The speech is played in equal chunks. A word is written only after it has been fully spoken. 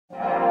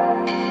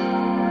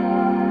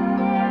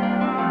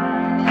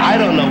I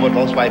don't know what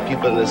most white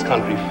people in this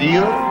country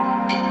feel.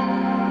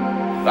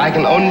 I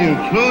can only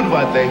include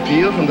what they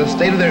feel from the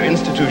state of their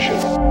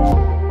institutions.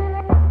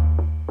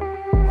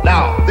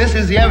 Now, this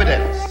is the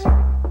evidence.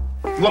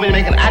 You want me to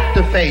make an act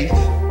of faith,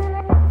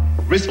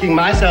 risking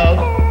myself,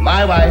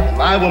 my wife,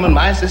 my woman,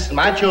 my sister,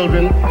 my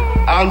children,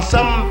 on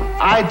some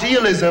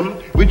idealism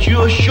which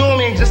you assure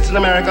me exists in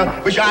America,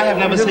 which I have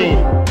never seen.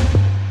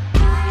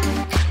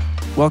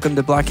 Welcome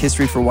to Black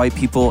History for White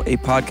People, a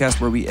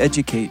podcast where we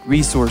educate,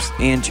 resource,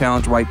 and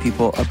challenge white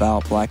people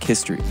about Black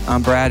history.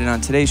 I'm Brad, and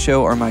on today's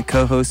show are my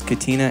co-hosts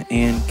Katina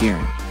and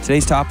Garen.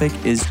 Today's topic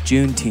is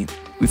Juneteenth.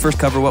 We first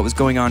cover what was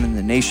going on in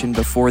the nation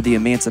before the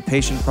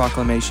Emancipation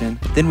Proclamation.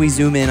 Then we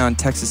zoom in on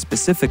Texas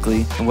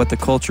specifically and what the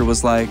culture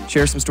was like,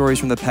 share some stories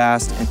from the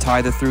past, and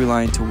tie the through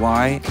line to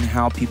why and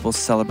how people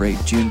celebrate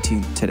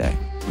Juneteenth today.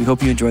 We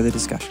hope you enjoy the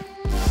discussion.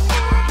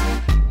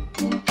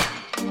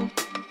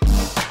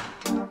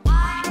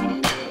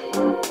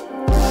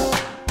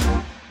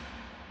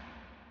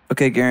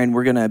 Okay, Garen,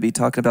 we're going to be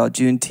talking about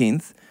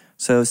Juneteenth.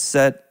 So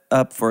set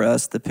up for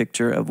us the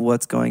picture of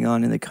what's going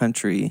on in the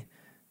country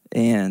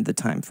and the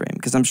time frame.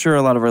 Because I'm sure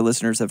a lot of our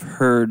listeners have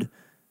heard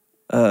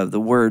of the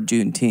word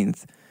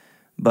Juneteenth,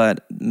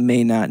 but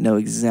may not know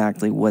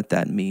exactly what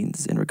that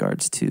means in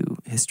regards to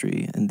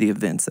history and the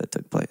events that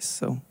took place.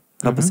 So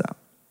help us out.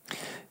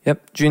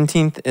 Yep,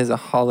 Juneteenth is a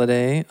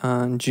holiday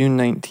on June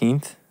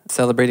 19th,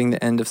 celebrating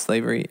the end of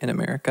slavery in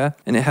America.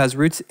 And it has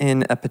roots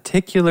in a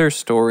particular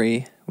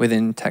story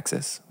within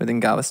Texas, within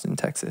Galveston,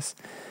 Texas.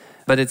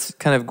 But it's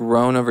kind of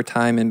grown over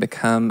time and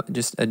become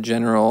just a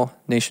general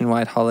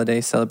nationwide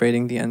holiday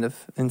celebrating the end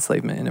of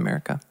enslavement in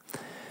America.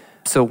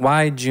 So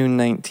why June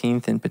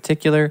 19th in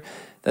particular?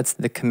 That's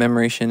the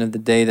commemoration of the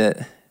day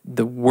that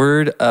the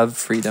word of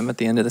freedom at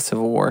the end of the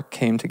Civil War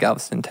came to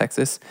Galveston,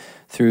 Texas,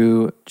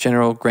 through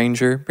General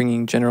Granger,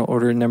 bringing General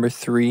Order Number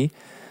 3.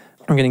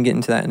 We're going to get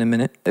into that in a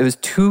minute. It was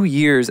 2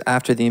 years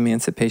after the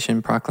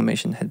Emancipation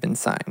Proclamation had been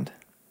signed.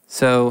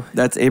 So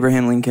that's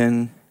Abraham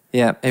Lincoln.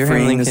 Yeah, Abraham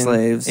freeing Lincoln, the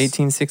slaves.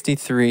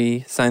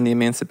 1863, signed the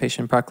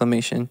Emancipation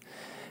Proclamation.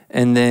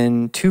 And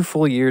then 2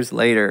 full years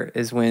later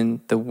is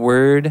when the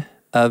word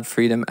of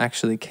freedom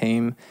actually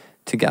came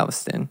to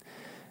Galveston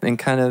and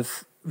kind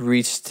of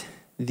reached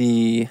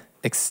the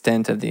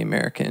extent of the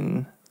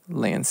American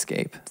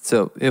landscape.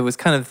 So it was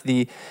kind of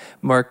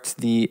marked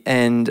the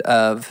end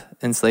of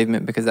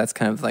enslavement because that's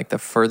kind of like the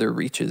further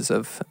reaches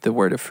of the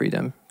word of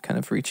freedom, kind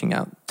of reaching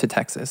out to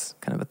Texas,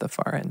 kind of at the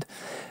far end.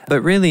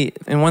 But really,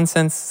 in one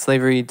sense,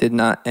 slavery did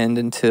not end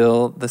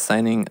until the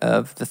signing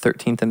of the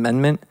 13th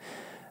Amendment,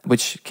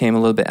 which came a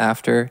little bit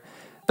after.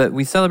 But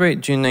we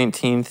celebrate June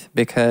 19th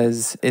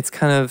because it's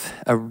kind of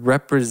a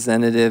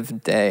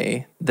representative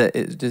day that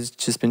has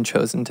just been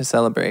chosen to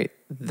celebrate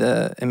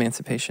the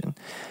emancipation.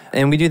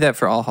 And we do that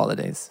for all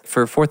holidays.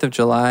 For 4th of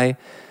July,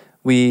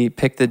 we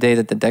pick the day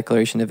that the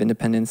Declaration of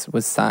Independence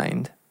was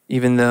signed,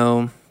 even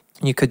though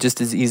you could just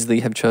as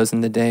easily have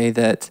chosen the day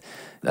that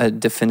a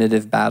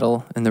definitive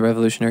battle in the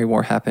Revolutionary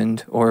War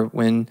happened or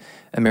when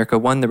America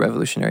won the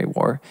Revolutionary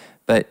War.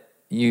 But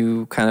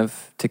you kind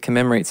of, to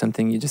commemorate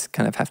something, you just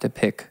kind of have to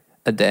pick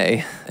a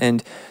day.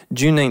 And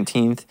June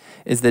 19th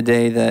is the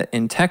day that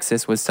in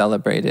Texas was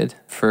celebrated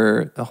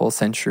for the whole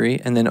century.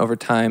 And then over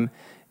time,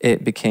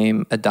 it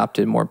became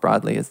adopted more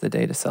broadly as the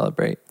day to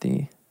celebrate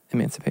the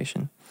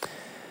emancipation.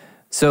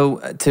 So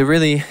to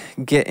really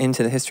get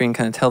into the history and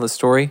kind of tell the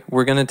story,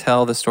 we're going to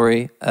tell the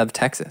story of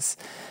Texas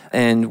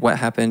and what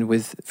happened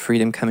with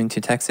freedom coming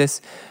to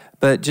Texas.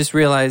 But just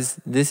realize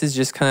this is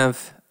just kind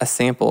of a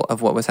sample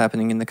of what was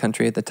happening in the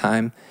country at the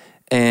time.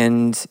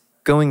 And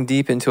going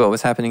deep into what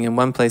was happening in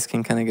one place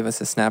can kind of give us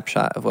a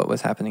snapshot of what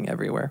was happening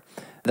everywhere.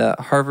 The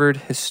Harvard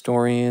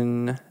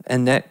historian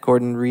Annette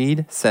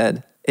Gordon-Reed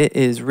said, "It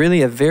is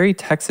really a very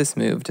Texas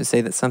move to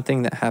say that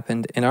something that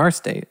happened in our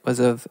state was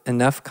of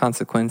enough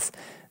consequence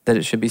that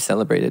it should be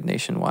celebrated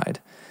nationwide."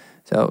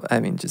 So,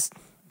 I mean, just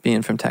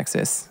being from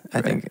Texas,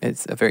 I think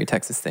it's a very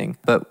Texas thing.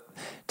 But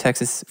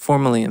Texas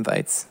formally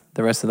invites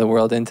the rest of the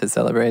world into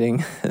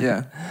celebrating.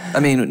 Yeah. I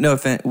mean, no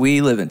offense.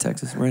 We live in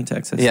Texas. We're in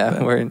Texas.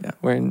 Yeah,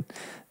 we're in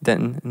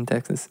Denton, in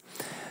Texas.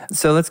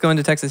 So let's go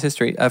into Texas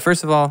history.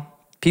 First of all,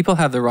 people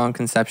have the wrong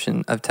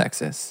conception of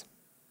Texas.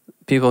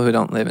 People who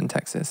don't live in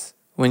Texas.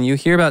 When you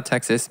hear about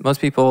Texas, most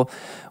people,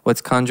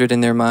 what's conjured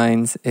in their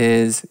minds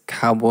is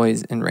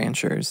cowboys and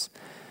ranchers.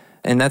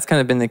 And that's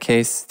kind of been the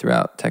case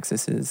throughout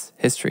Texas's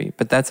history.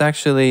 But that's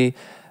actually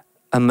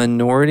a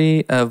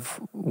minority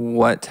of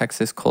what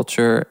Texas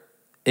culture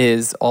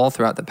is all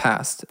throughout the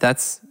past.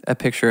 That's a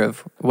picture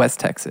of West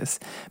Texas.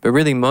 But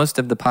really, most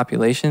of the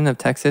population of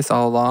Texas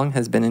all along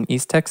has been in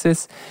East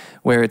Texas,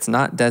 where it's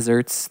not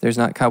deserts, there's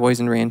not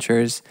cowboys and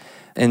ranchers.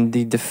 And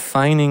the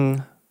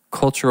defining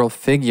cultural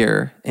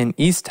figure in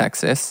East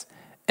Texas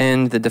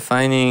and the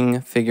defining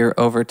figure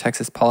over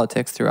Texas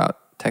politics throughout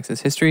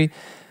Texas history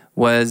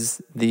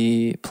was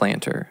the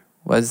planter,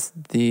 was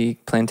the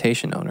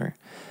plantation owner.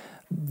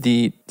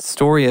 The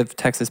story of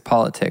Texas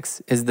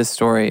politics is the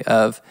story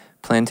of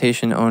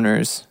plantation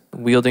owners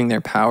wielding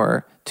their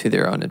power to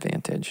their own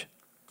advantage.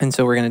 And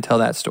so we're going to tell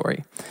that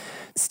story.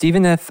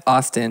 Stephen F.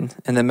 Austin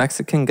and the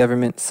Mexican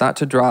government sought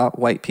to draw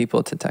white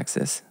people to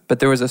Texas, but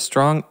there was a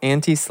strong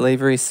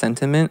anti-slavery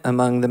sentiment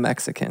among the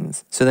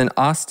Mexicans. So then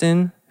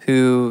Austin,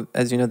 who,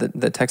 as you know,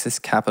 the Texas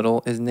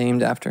capital is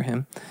named after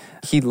him,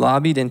 he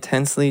lobbied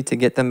intensely to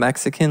get the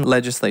Mexican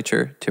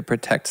legislature to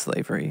protect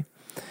slavery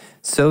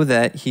so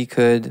that he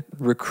could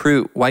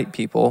recruit white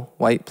people,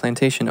 white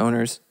plantation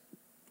owners,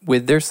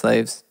 with their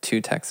slaves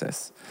to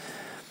Texas.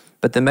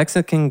 But the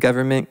Mexican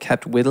government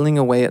kept whittling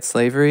away at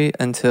slavery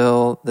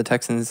until the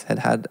Texans had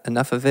had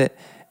enough of it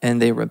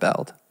and they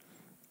rebelled.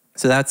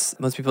 So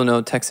most people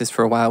know Texas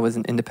for a while was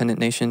an independent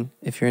nation.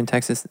 If you're in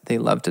Texas, they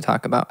love to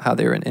talk about how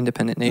they were an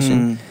independent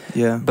nation.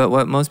 Yeah. But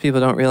what most people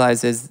don't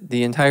realize is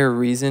the entire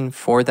reason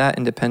for that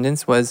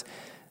independence was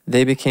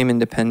they became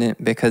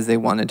independent because they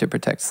wanted to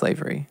protect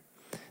slavery.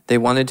 They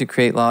wanted to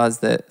create laws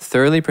that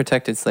thoroughly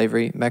protected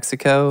slavery.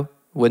 Mexico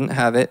wouldn't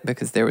have it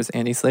because there was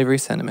anti-slavery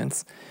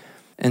sentiments.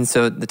 And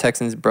so the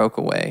Texans broke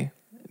away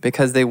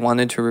because they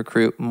wanted to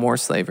recruit more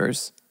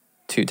slavers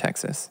to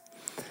Texas.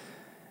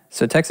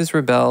 So Texas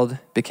rebelled,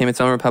 became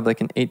its own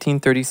republic in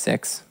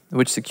 1836,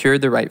 which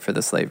secured the right for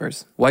the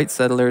slavers. White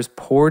settlers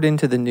poured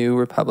into the new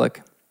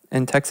republic,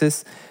 and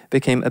Texas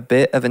became a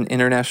bit of an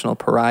international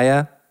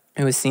pariah.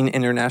 It was seen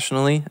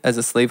internationally as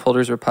a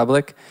slaveholders'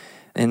 republic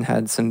and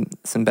had some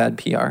bad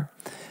PR.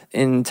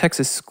 In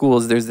Texas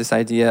schools, there's this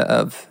idea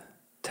of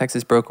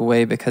Texas broke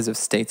away because of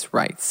states'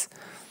 rights.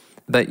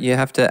 But you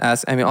have to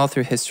ask, all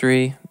through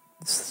history,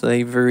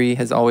 slavery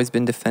has always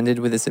been defended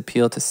with this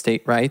appeal to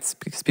state rights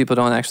because people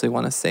don't actually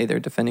want to say they're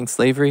defending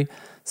slavery,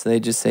 so they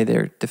just say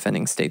they're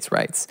defending states'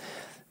 rights.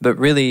 But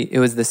really, it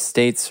was the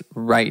state's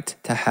right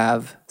to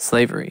have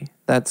slavery.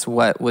 That's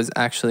what was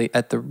actually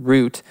at the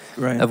root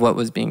of what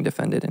was being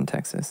defended in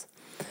Texas.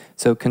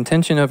 So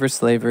contention over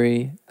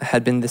slavery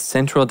had been the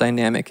central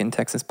dynamic in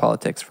Texas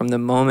politics from the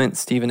moment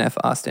Stephen F.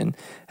 Austin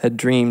had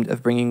dreamed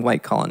of bringing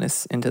white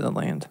colonists into the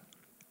land.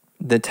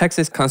 The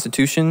Texas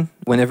Constitution,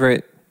 whenever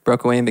it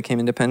broke away and became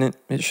independent,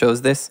 it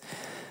shows this.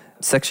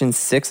 Section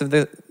 6 of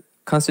the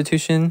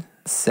Constitution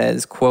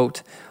says,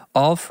 quote,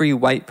 "All free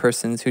white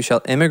persons who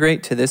shall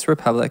immigrate to this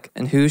republic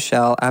and who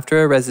shall,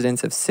 after a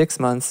residence of 6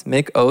 months,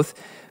 make oath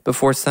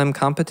before some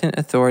competent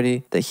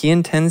authority that he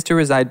intends to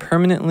reside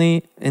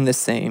permanently in the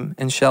same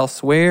and shall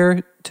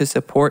swear to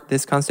support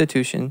this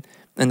Constitution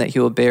and that he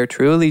will bear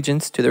true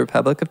allegiance to the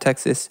Republic of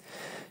Texas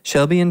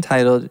shall be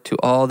entitled to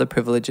all the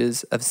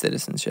privileges of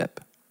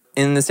citizenship."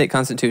 In the state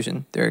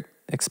constitution, they're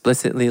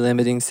explicitly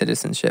limiting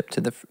citizenship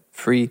to the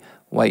free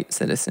white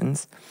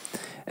citizens.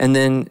 And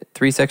then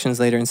 3 sections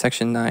later in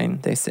section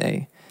 9, they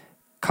say,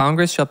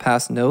 "Congress shall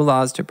pass no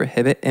laws to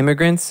prohibit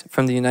immigrants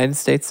from the United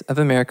States of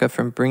America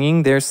from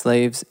bringing their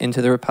slaves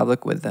into the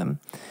republic with them,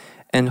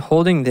 and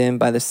holding them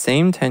by the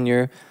same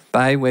tenure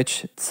by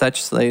which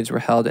such slaves were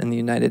held in the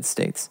United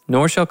States.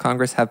 Nor shall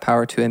Congress have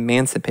power to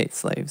emancipate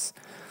slaves.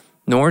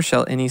 Nor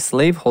shall any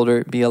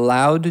slaveholder be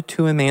allowed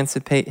to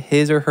emancipate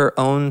his or her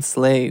own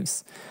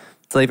slaves,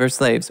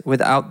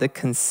 without the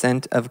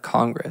consent of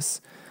Congress,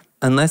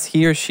 unless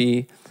he or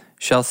she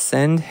shall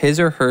send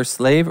his or her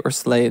slave or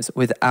slaves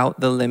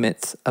without the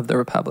limits of the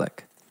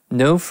republic.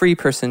 No free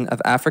person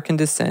of African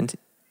descent,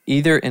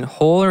 either in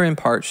whole or in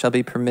part, shall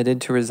be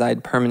permitted to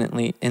reside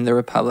permanently in the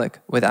republic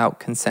without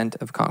consent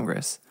of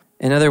Congress."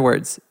 In other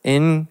words,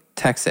 in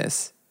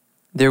Texas,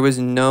 there was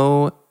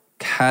no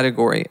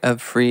category of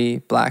free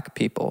black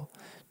people.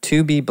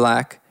 To be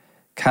black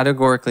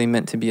categorically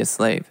meant to be a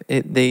slave.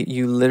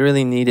 You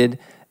literally needed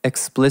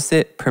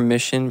explicit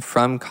permission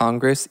from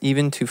Congress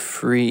even to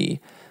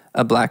free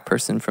a black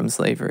person from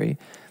slavery.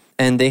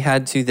 And they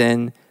had to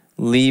then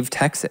leave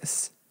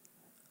Texas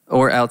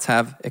or else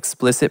have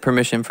explicit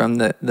permission from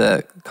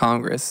the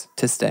Congress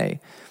to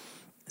stay.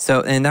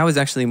 And that was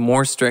actually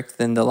more strict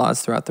than the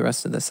laws throughout the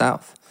rest of the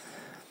South.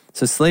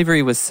 So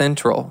slavery was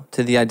central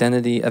to the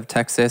identity of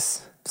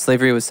Texas.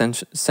 Slavery was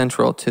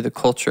central to the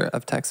culture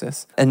of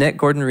Texas. Annette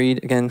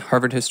Gordon-Reed, again,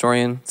 Harvard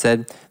historian,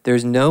 said,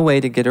 "There's no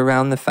way to get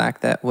around the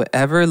fact that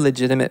whatever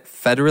legitimate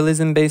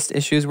federalism-based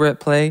issues were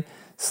at play,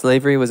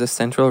 slavery was a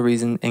central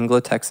reason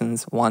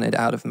Anglo-Texans wanted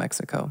out of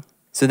Mexico."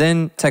 So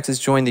then Texas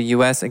joined the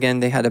U.S. Again,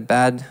 they had a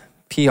bad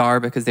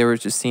PR because they were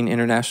just seen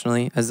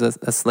internationally as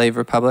a slave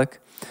republic.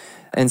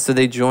 And so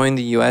they joined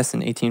the U.S.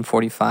 in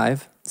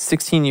 1845.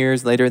 16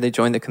 years later, they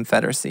joined the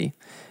Confederacy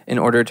in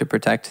order to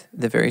protect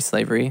the very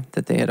slavery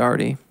that they had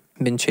already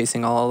been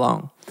chasing all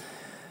along.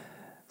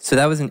 So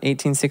that was in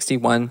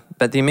 1861,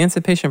 but the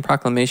Emancipation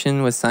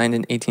Proclamation was signed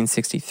in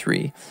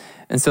 1863.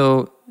 And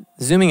so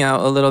zooming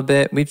out a little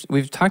bit,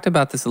 we've talked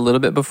about this a little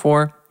bit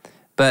before,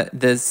 but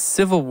the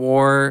Civil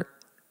War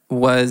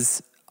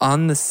was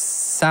on the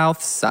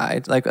South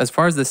side. Like, as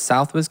far as the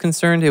South was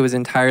concerned, it was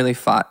entirely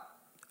fought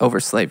over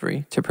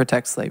slavery, to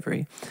protect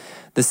slavery.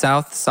 The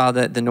South saw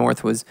that the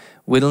North was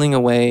whittling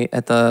away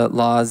at the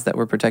laws that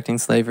were protecting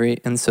slavery,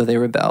 and so they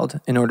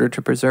rebelled in order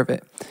to preserve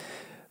it.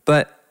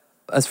 But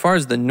as far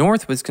as the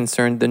North was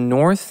concerned, the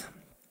North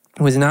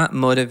was not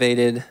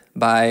motivated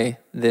by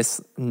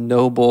this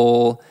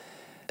noble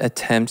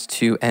attempt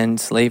to end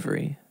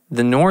slavery.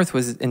 The North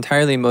was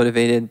entirely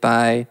motivated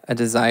by a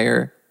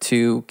desire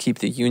to keep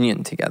the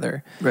Union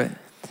together. Right.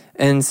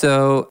 And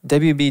so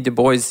W.B. Du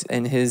Bois,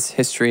 in his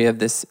history of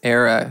this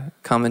era,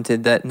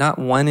 commented that not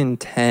 1 in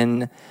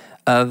 10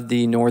 of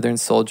the Northern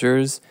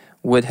soldiers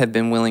would have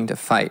been willing to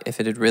fight if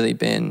it had really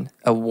been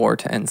a war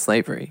to end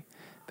slavery.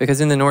 Because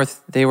in the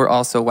North, they were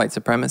also white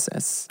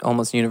supremacists,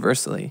 almost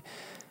universally.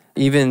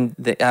 Even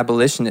the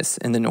abolitionists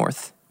in the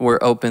North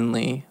were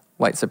openly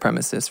white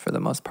supremacists for the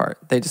most part.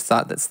 They just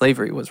thought that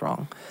slavery was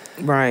wrong.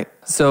 Right.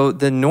 So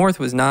the North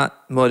was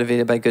not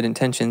motivated by good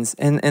intentions.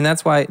 And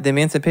that's why the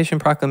Emancipation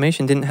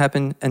Proclamation didn't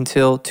happen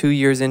until 2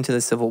 years into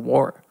the Civil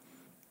War.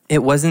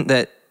 It wasn't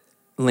that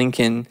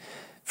Lincoln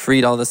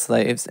freed all the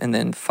slaves and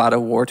then fought a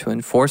war to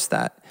enforce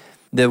that.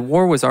 The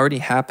war was already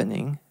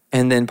happening.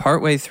 And then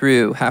halfway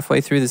through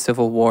the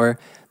Civil War,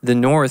 the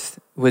North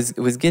was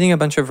getting a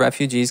bunch of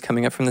refugees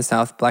coming up from the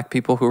South, black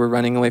people who were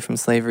running away from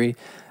slavery.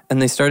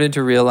 And they started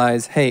to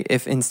realize, hey,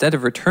 if instead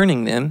of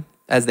returning them,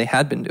 as they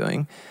had been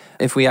doing,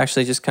 if we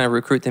actually just kind of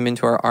recruit them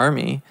into our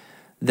army,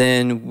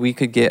 then we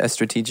could get a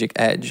strategic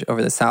edge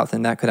over the South,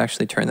 and that could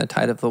actually turn the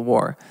tide of the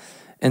war.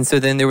 And so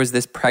then there was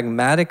this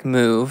pragmatic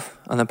move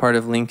on the part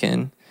of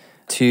Lincoln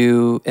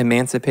to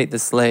emancipate the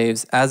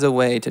slaves as a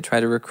way to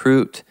try to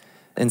recruit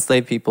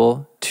enslaved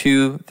people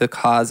to the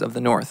cause of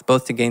the North,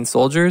 both to gain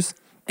soldiers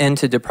and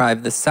to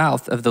deprive the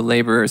South of the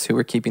laborers who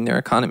were keeping their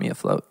economy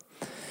afloat.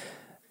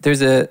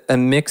 There's a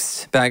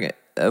mixed bag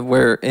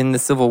where in the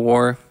Civil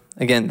War,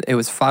 again, it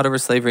was fought over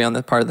slavery on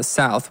the part of the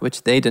South,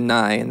 which they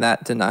deny, and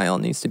that denial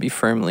needs to be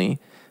firmly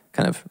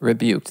kind of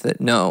rebuked, that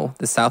no,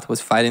 the South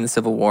was fighting the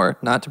Civil War,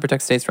 not to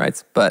protect states'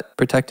 rights, but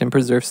protect and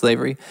preserve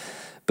slavery.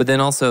 But then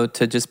also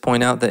to just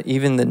point out that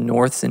even the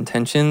North's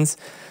intentions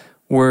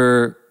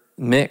were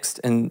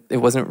mixed, and it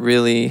wasn't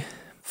really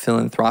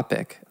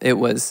philanthropic. It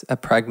was a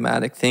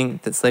pragmatic thing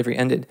that slavery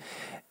ended.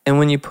 And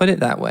when you put it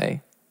that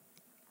way,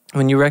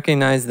 when you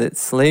recognize that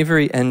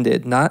slavery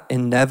ended not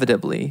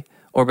inevitably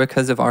or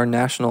because of our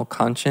national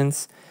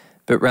conscience,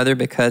 but rather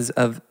because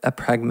of a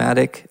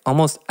pragmatic,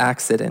 almost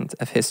accident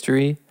of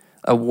history,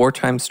 a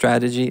wartime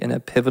strategy in a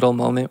pivotal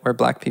moment where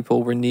black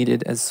people were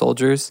needed as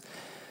soldiers,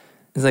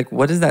 it's like,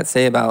 what does that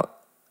say about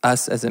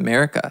us as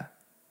America?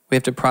 We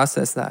have to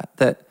process that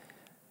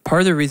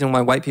part of the reason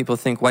why white people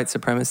think white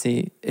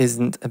supremacy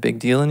isn't a big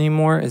deal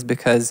anymore is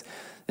because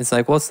it's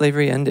like, well,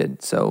 slavery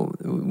ended. So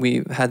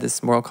we had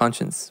this moral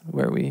conscience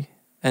where we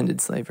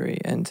ended slavery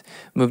and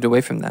moved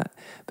away from that.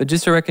 But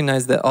just to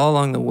recognize that all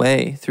along the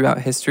way,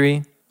 throughout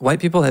history, white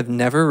people have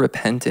never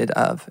repented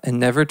of and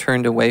never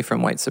turned away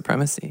from white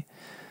supremacy.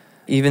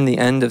 Even the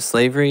end of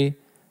slavery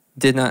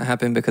did not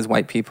happen because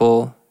white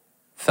people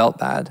felt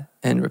bad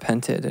and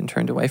repented and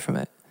turned away from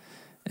it.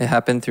 It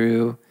happened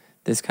through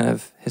this kind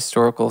of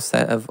historical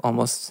set of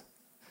almost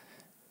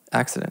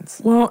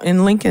accidents. Well,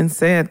 and Lincoln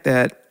said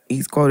that,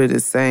 he's quoted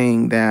as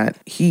saying that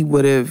he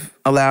would have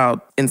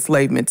allowed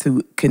enslavement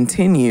to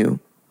continue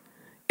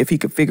if he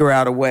could figure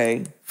out a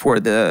way for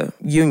the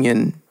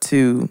Union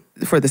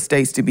for the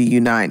states to be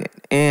united.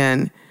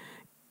 And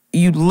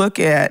you look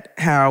at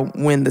how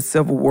when the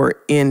Civil War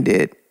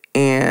ended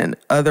and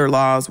other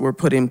laws were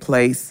put in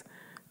place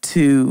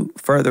to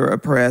further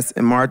oppress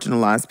and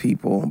marginalize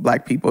people,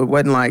 black people, it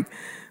wasn't like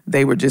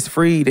they were just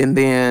freed and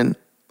then,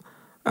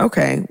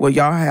 okay, well,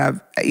 y'all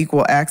have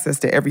equal access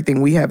to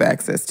everything we have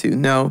access to.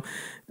 No,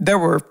 there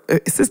were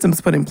systems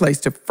put in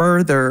place to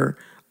further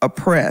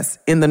oppress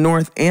in the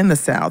North and the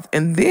South.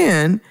 And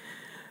then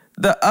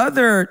the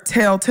other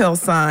telltale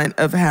sign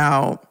of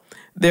how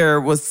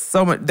there was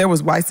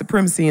white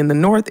supremacy in the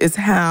North is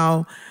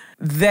how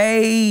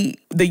the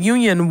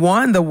Union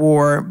won the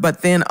war,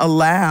 but then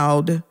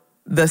allowed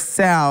the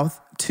South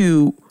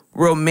to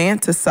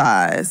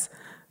romanticize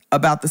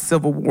about the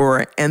Civil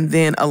War and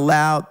then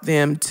allowed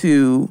them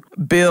to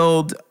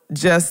build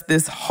just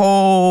this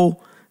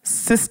whole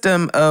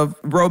system of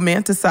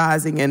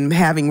romanticizing and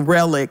having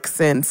relics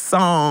and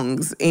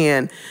songs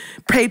and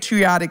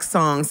patriotic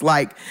songs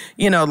like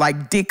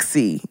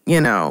Dixie,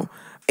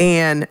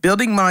 and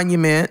building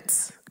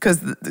monuments, because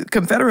the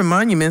Confederate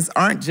monuments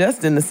aren't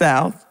just in the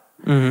South.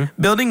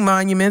 Mm-hmm. Building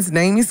monuments,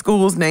 naming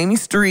schools, naming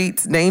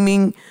streets,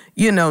 naming,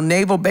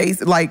 naval base,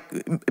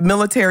 like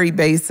military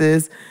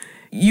bases.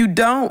 You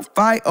don't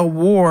fight a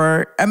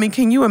war. I mean,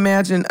 can you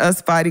imagine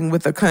us fighting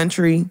with a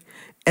country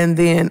and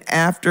then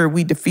after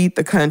we defeat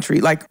the country,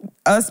 like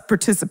us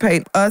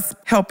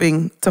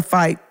helping to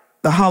fight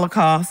the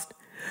Holocaust,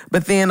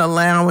 but then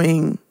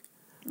allowing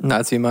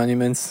Nazi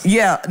monuments.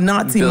 Yeah,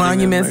 Nazi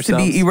monuments to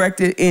be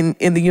erected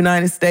in the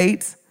United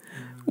States.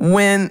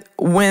 When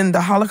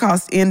the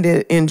Holocaust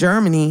ended in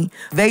Germany,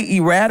 they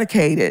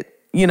eradicated,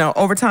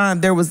 over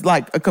time there was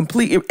like a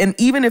complete, and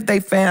even if they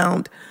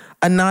found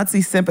a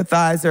Nazi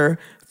sympathizer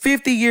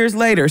 50 years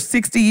later,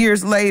 60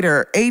 years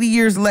later, 80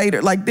 years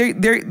later, like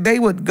they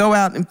would go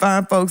out and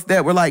find folks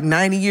that were like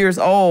 90 years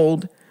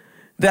old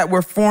that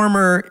were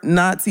former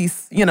Nazi,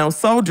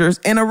 soldiers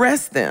and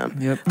arrest them.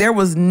 Yep. There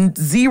was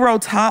zero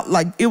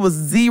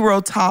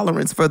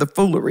tolerance for the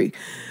foolery.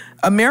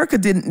 America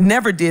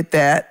never did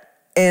that.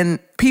 And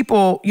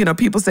people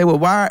say, well,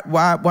 why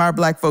are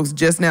black folks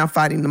just now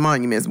fighting the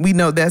monuments? We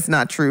know that's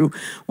not true.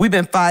 We've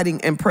been fighting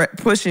and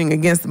pushing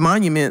against the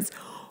monuments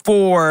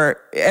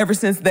ever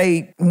since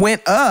they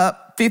went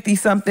up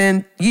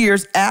 50-something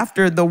years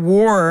after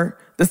the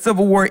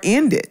Civil War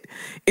ended.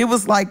 It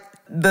was like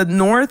the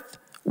North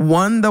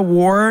won the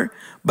war,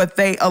 but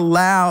they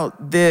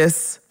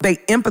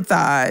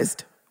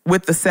empathized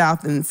with the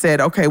South and said,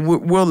 okay,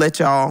 we'll let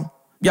y'all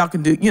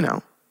can do,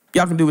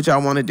 y'all can do what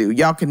y'all want to do.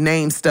 Y'all can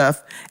name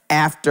stuff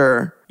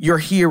after your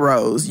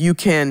heroes. You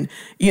can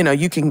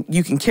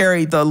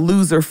carry the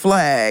loser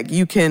flag.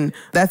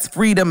 That's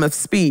freedom of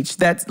speech.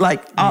 That's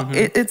like,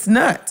 it's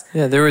nuts.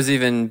 Yeah, there was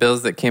even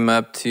bills that came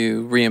up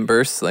to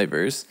reimburse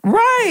slavers.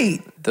 Right.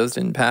 Those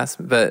didn't pass.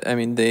 But,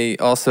 they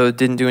also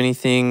didn't do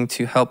anything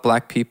to help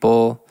black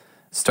people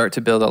start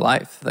to build a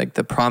life. Like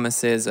the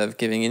promises of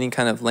giving any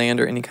kind of land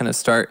or any kind of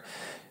start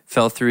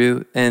fell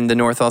through, and the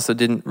North also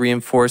didn't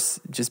reinforce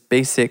just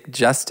basic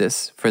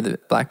justice for the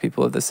black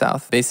people of the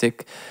South,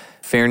 basic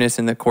fairness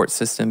in the court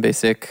system,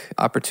 basic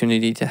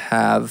opportunity to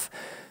have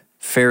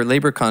fair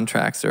labor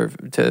contracts or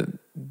to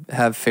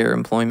have fair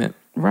employment.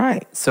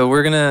 Right. So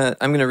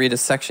I'm gonna read a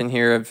section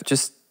here of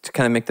just to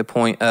kind of make the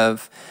point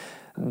of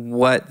I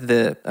want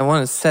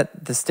to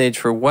set the stage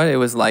for what it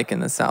was like in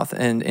the South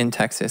and in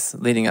Texas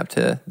leading up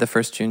to the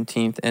first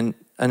Juneteenth. And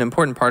an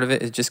important part of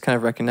it is just kind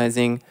of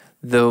recognizing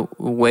the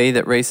way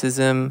that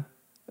racism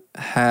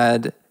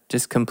had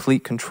just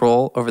complete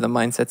control over the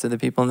mindsets of the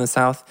people in the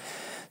South.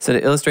 So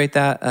to illustrate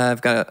that,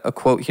 I've got a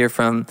quote here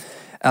from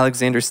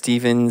Alexander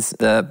Stephens,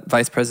 the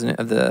vice president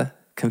of the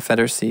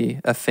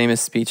Confederacy, a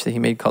famous speech that he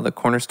made called the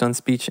Cornerstone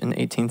Speech in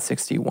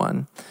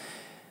 1861.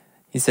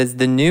 He says,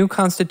 "The new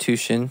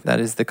Constitution, that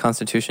is the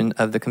Constitution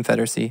of the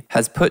Confederacy,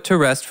 has put to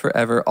rest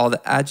forever all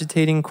the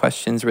agitating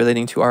questions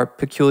relating to our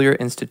peculiar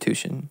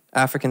institution,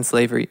 African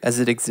slavery as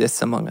it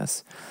exists among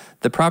us,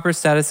 the proper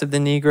status of the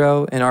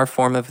Negro in our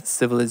form of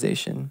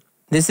civilization.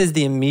 This is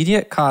the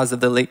immediate cause of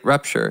the late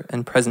rupture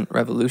and present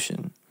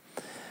revolution.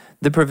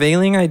 The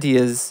prevailing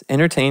ideas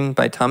entertained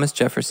by Thomas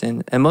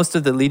Jefferson and most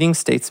of the leading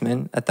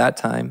statesmen at that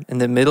time in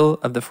the middle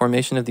of the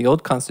formation of the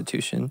old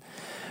Constitution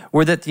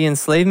were that the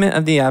enslavement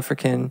of the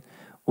African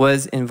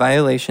was in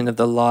violation of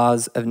the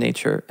laws of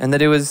nature, and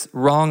that it was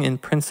wrong in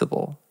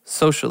principle,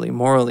 socially,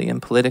 morally,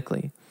 and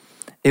politically.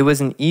 It was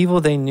an evil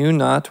they knew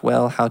not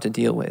well how to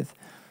deal with.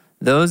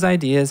 Those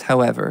ideas,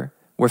 however,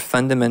 were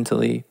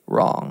fundamentally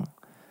wrong.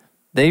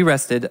 They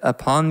rested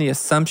upon the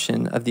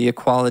assumption of the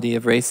equality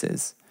of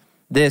races.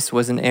 This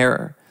was an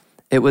error.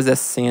 It was a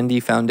sandy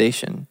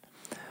foundation.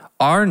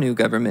 Our new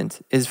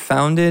government is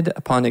founded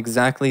upon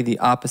exactly the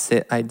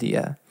opposite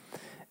idea.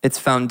 Its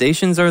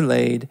foundations are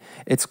laid,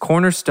 its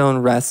cornerstone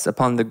rests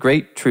upon the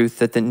great truth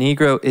that the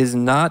Negro is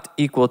not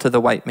equal to the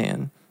white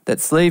man,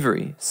 that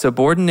slavery,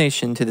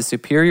 subordination to the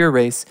superior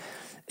race,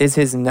 is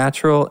his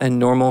natural and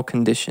normal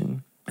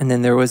condition." And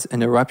then there was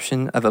an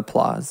eruption of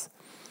applause.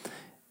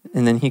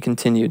 And then he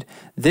continued,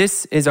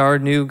 "This is our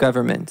new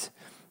government,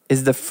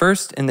 is the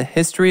first in the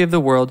history of the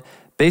world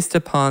based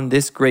upon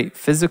this great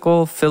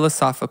physical,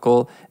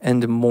 philosophical,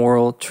 and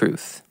moral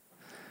truth."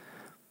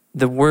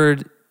 The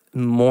word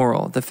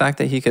moral, the fact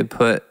that he could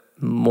put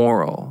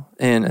moral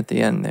in at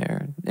the end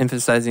there,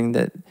 emphasizing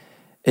that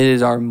it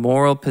is our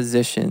moral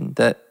position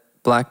that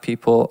black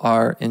people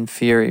are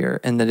inferior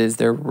and that it is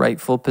their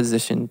rightful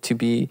position to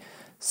be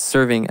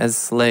serving as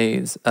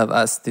slaves of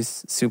us,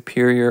 this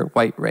superior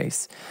white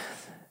race.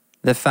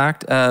 The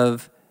fact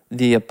of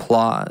the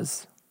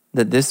applause,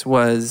 that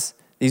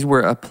these were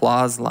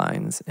applause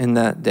lines in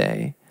that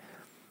day,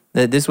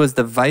 that this was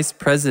the vice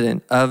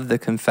president of the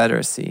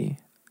Confederacy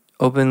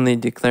openly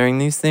declaring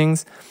these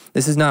things.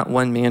 This is not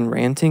one man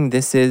ranting.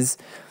 This is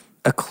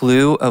a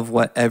clue of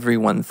what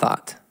everyone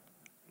thought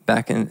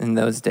back in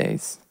those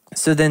days.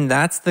 So then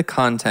that's the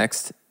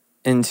context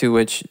into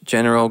which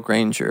General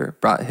Granger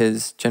brought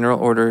his General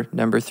Order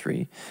Number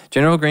 3.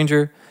 General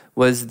Granger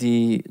was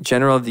the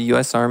general of the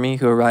U.S. Army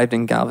who arrived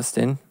in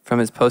Galveston from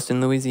his post in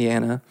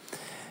Louisiana.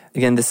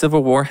 Again, the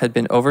Civil War had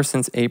been over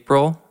since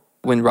April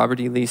when Robert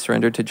E. Lee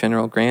surrendered to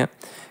General Grant.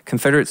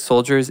 Confederate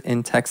soldiers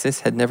in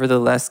Texas had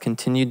nevertheless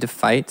continued to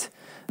fight.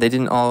 They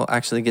didn't all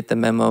actually get the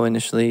memo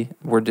initially.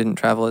 Word didn't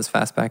travel as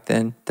fast back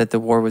then that the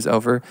war was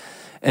over.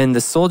 And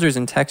the soldiers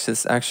in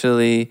Texas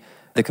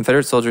the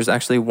Confederate soldiers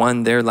actually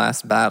won their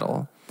last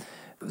battle.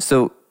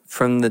 So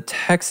from the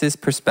Texas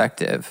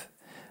perspective,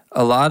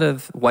 a lot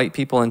of white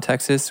people in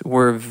Texas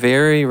were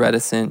very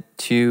reticent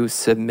to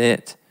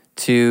submit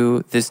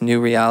to this new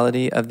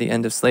reality of the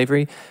end of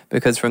slavery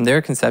because from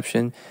their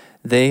conception,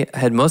 they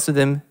had most of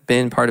them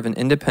been part of an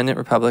independent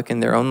republic in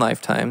their own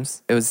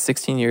lifetimes. It was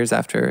 16 years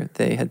after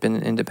they had been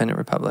an independent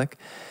republic.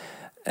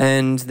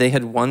 And they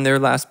had won their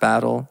last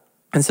battle.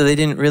 And so they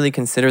didn't really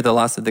consider the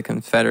loss of the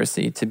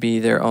Confederacy to be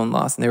their own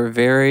loss. And they were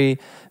very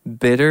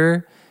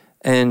bitter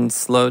and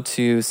slow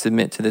to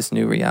submit to this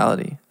new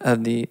reality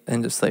of the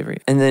end of slavery.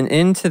 And then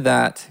into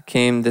that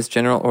came this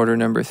General Order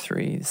number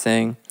 3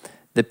 saying,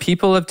 the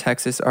people of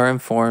Texas are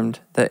informed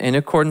that in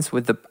accordance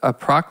with a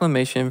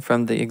proclamation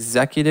from the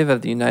executive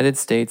of the United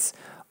States,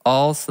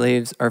 all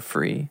slaves are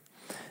free.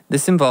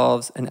 This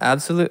involves an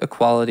absolute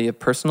equality of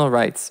personal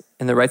rights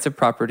and the rights of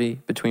property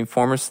between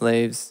former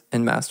slaves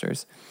and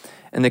masters.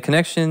 And the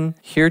connection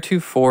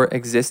heretofore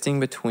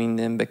existing between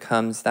them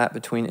becomes that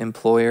between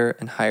employer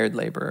and hired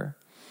laborer.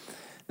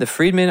 The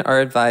freedmen are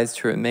advised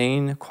to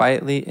remain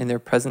quietly in their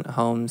present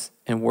homes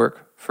and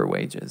work for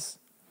wages.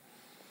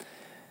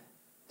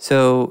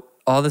 So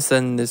all of a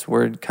sudden this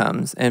word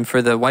comes. And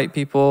for the white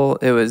people,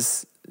 it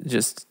was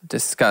just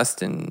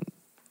disgust and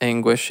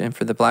anguish. And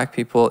for the black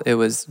people, it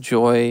was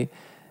joy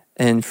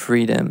and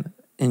freedom.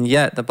 And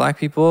yet the black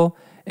people,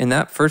 in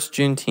that first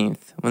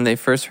Juneteenth, when they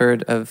first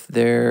heard of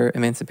their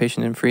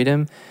emancipation and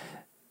freedom,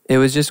 it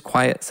was just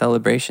quiet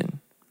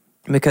celebration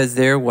because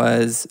there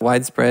was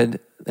widespread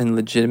and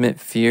legitimate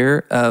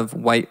fear of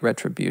white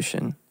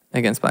retribution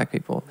against black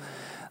people.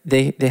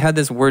 They had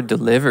this word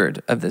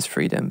delivered of this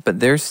freedom, but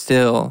they're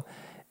still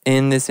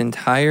in this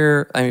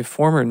entire,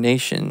 former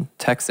nation,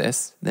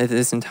 Texas,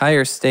 this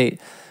entire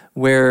state,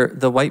 where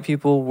the white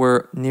people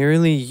were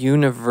nearly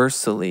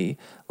universally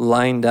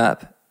lined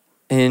up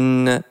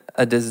in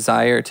a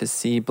desire to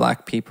see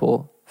black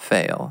people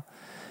fail.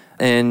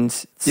 And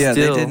yeah,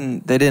 still,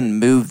 they didn't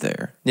move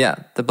there. Yeah,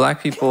 the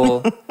black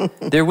people,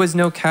 there was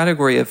no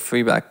category of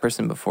free black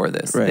person before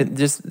this. Right.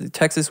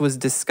 Texas was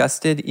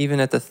disgusted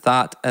even at the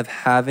thought of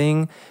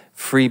having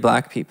free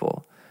black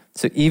people.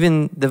 So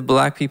even the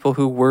black people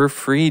who were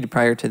freed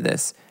prior to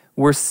this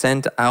were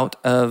sent out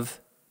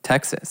of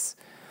Texas.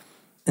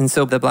 And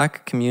so the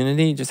black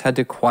community just had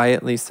to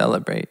quietly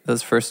celebrate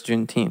those first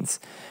Juneteenths.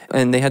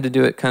 And they had to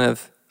do it kind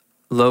of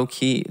low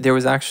key. There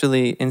was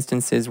actually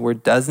instances where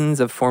dozens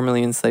of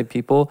formerly enslaved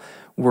people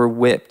were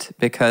whipped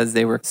because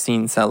they were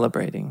seen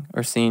celebrating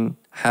or seen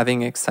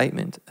having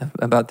excitement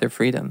about their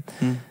freedom.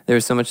 There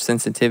was so much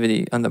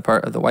sensitivity on the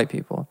part of the white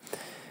people.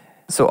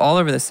 So all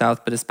over the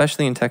South, but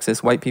especially in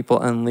Texas, white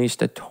people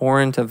unleashed a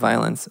torrent of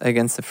violence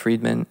against the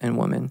freedmen and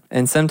women,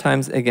 and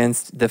sometimes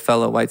against the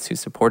fellow whites who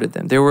supported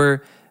them. There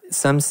were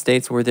some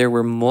states where there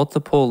were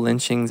multiple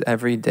lynchings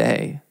every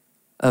day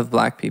of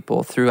black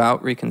people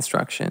throughout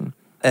Reconstruction,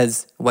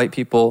 as white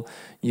people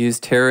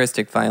used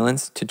terroristic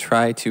violence to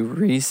try to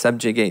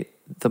re-subjugate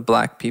the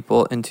black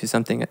people into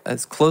something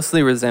as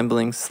closely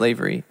resembling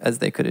slavery as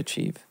they could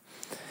achieve.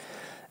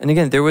 And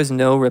again, there was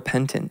no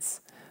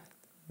repentance.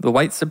 The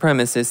white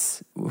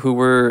supremacists, who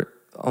were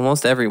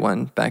almost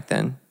everyone back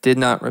then, did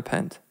not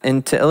repent.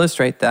 And to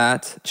illustrate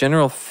that,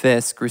 General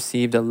Fisk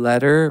received a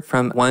letter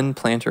from one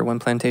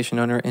plantation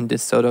owner in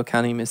DeSoto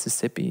County,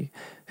 Mississippi,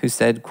 who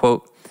said,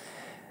 quote,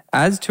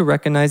 "As to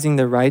recognizing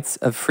the rights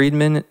of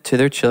freedmen to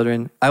their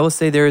children, I will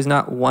say there is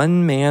not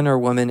one man or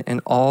woman in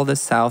all the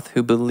South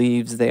who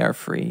believes they are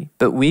free,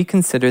 but we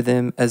consider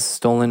them as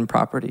stolen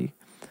property,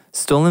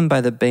 stolen by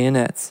the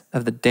bayonets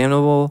of the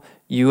damnable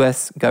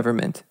U.S.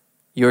 government.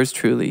 Yours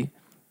truly,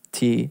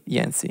 T.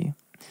 Yancey."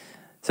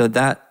 So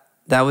that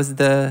was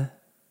the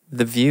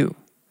view,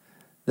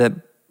 that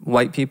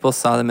white people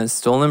saw them as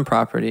stolen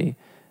property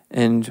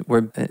and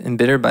were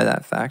embittered by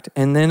that fact.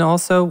 And then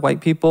also white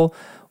people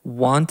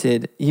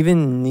wanted,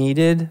 even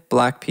needed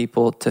black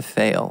people to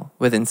fail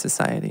within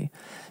society,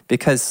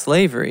 because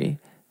slavery,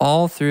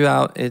 all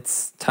throughout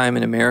its time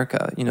in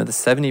America, the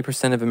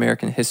 70% of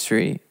American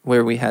history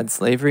where we had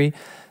slavery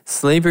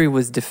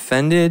was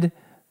defended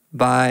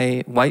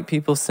by white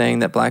people saying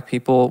that black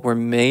people were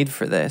made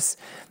for this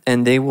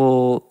and they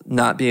will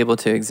not be able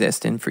to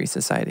exist in free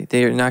society.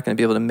 They are not going to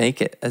be able to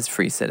make it as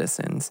free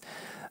citizens.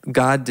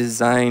 God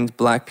designed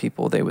black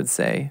people, they would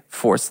say,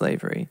 for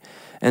slavery.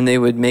 And they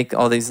would make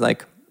all these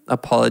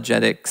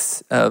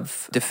apologetics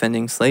of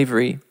defending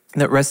slavery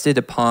that rested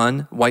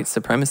upon white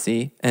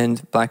supremacy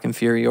and black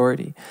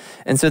inferiority.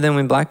 And so then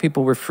when black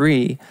people were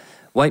free,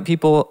 white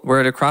people were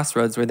at a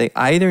crossroads where they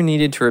either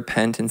needed to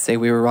repent and say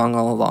we were wrong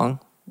all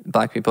along.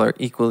 Black people are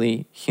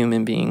equally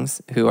human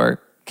beings who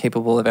are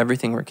capable of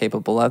everything we're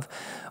capable of,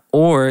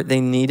 or they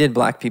needed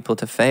black people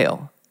to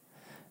fail,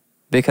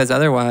 because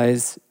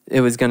otherwise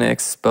it was going to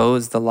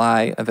expose the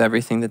lie of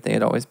everything that they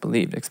had always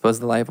believed, expose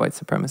the lie of white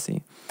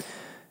supremacy.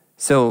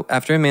 So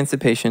after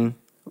emancipation,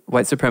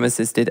 white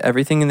supremacists did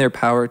everything in their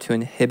power to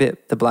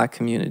inhibit the black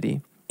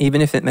community,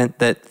 even if it meant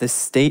that the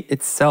state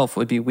itself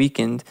would be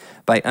weakened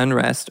by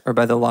unrest or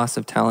by the loss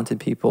of talented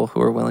people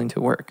who were willing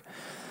to work.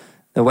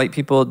 The white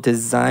people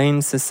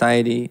designed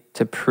society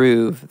to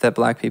prove that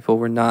black people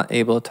were not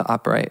able to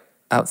operate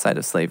outside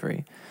of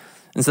slavery.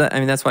 And so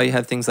that's why you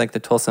have things like the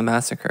Tulsa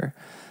Massacre.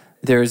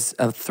 There's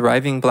a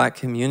thriving black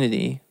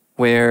community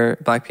where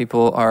black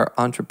people are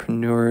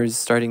entrepreneurs,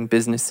 starting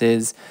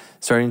businesses,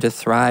 starting to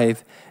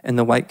thrive, and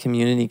the white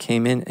community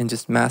came in and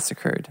just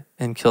massacred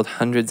and killed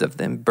hundreds of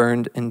them,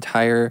 burned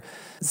entire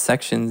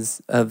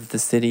sections of the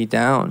city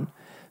down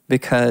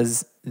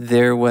because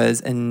there was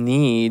a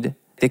need.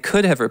 They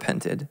could have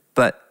repented,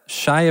 but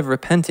shy of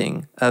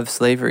repenting of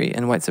slavery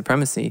and white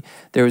supremacy,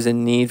 there was a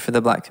need for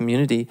the black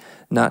community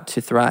not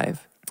to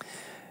thrive.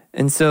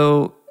 And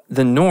so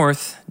the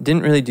North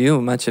didn't really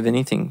do much of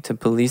anything to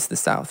police the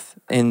South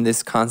in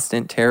this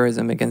constant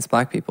terrorism against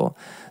black people.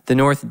 The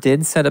North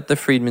did set up the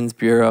Freedmen's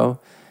Bureau,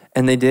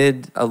 and they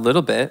did a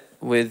little bit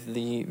with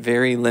the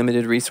very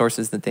limited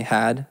resources that they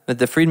had. But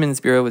the Freedmen's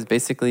Bureau was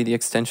basically the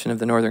extension of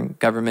the Northern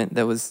government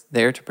that was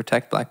there to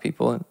protect black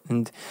people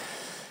and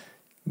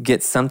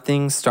get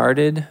something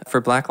started for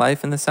black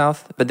life in the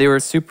South, but they were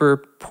super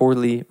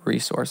poorly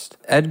resourced.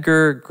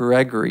 Edgar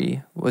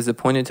Gregory was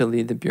appointed to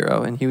lead the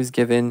Bureau, and he was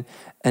given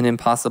an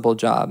impossible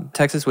job.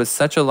 Texas was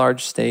such a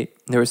large state,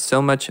 there was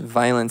so much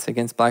violence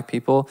against black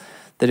people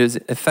that it was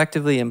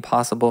effectively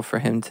impossible for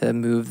him to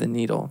move the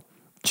needle.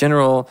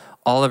 General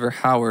Oliver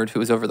Howard, who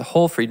was over the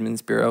whole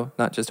Freedmen's Bureau,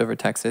 not just over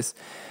Texas,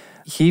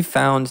 he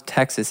found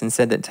Texas and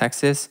said that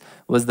Texas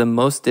was the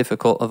most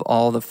difficult of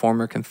all the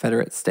former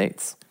Confederate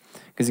states.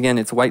 Because again,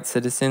 its white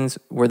citizens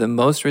were the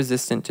most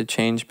resistant to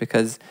change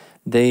because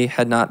they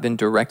had not been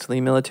directly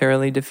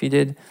militarily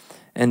defeated,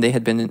 and they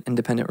had been an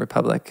independent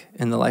republic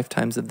in the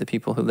lifetimes of the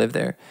people who lived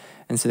there.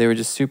 And so they were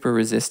just super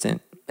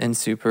resistant and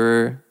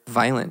super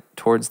violent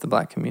towards the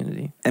black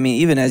community. I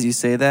mean, even as you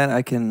say that,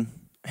 I can,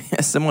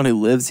 as someone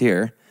who lives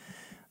here,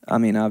 I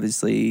mean,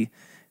 obviously,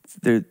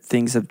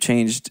 things have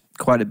changed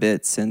quite a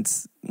bit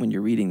since when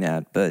you're reading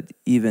that, but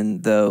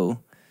even though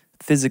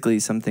physically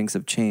some things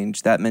have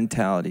changed, that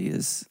mentality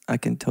is, I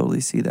can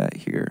totally see that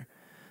here.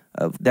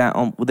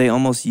 They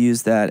almost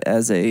use that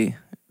as a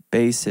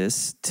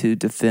basis to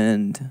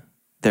defend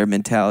their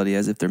mentality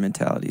as if their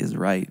mentality is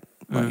right.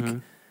 Like,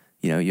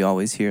 you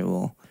always hear,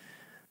 well,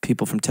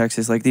 people from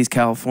Texas, like these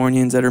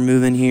Californians that are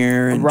moving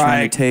here and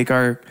trying to take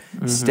our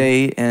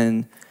state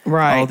and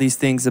all these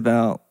things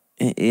about,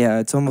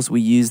 it's almost,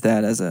 we use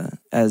that as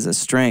a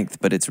strength,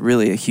 but it's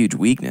really a huge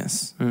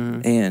weakness.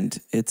 And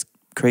it's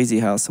crazy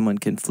how someone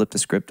can flip the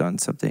script on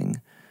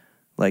something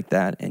like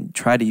that and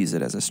try to use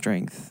it as a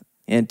strength.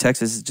 And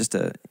Texas is just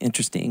a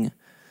interesting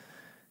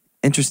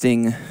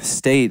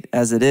state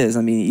as it is.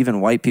 I mean, even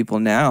white people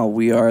now,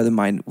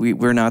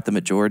 we're not the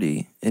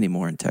majority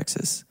anymore in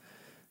Texas.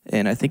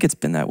 And I think it's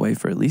been that way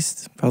for at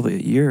least probably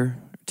a year or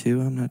two.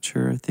 I'm not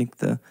sure. I think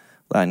the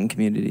Latin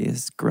community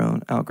has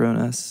outgrown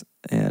us.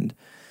 And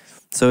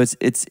so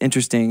it's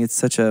interesting. It's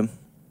such a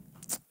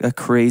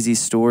crazy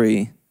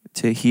story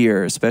to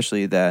hear,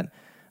 especially that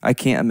I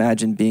can't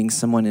imagine being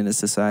someone in a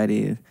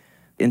society,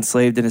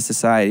 enslaved in a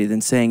society,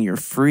 then saying you're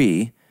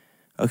free.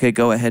 Okay,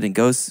 go ahead and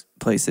go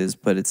places.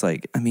 But it's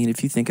like, I mean,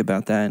 if you think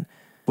about that,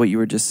 what you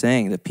were just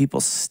saying, that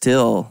people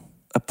still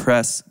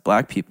oppress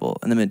black people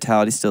and the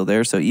mentality's still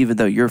there. So even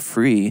though you're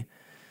free,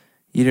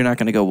 you're not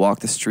going to go walk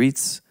the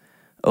streets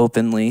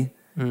openly.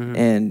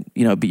 And,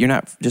 but you're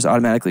not just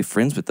automatically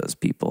friends with those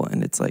people.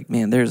 And it's like,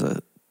 man, there's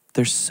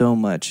so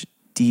much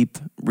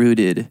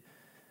deep-rooted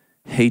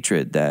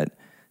hatred that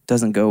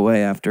doesn't go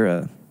away after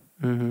a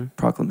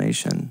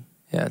proclamation.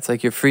 Yeah, it's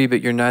like you're free,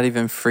 but you're not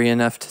even free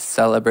enough to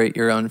celebrate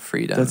your own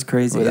freedom. That's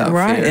crazy.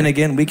 Right. And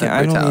again,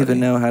 I don't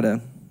even know how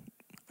to,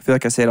 I feel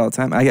like I say it all the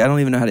time, I don't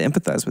even know how to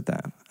empathize with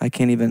that. I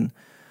can't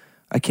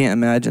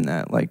imagine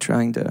that, like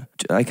trying to,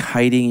 like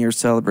hiding your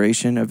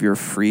celebration of your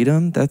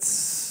freedom.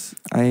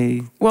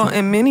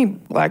 And many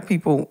black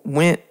people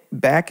went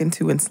back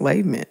into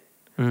enslavement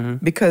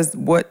because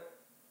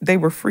they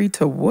were free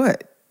to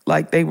what?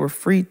 Like they were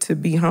free to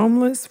be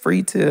homeless,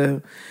 free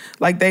to,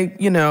 like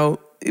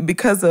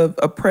because of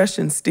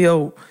oppression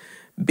still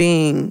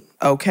being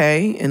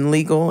okay and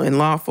legal and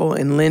lawful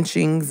and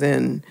lynchings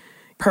and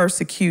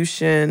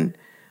persecution,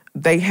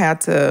 they had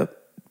to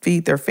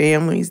feed their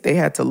families, they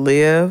had to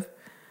live.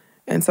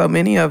 And so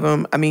many of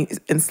them, I mean,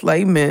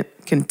 enslavement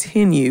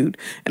continued,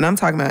 and I'm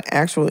talking about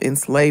actual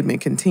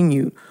enslavement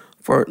continued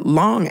for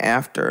long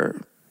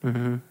after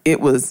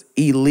it was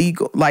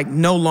illegal, like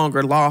no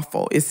longer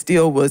lawful. It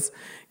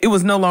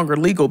was no longer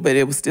legal, but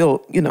it was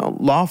still,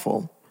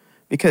 lawful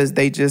because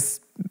they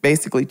just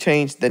basically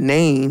changed the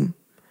name.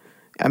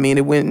 I mean,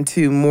 it went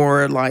into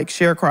more like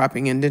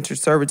sharecropping, indentured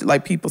servitude.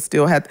 Like people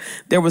still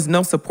there was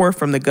no support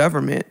from the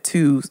government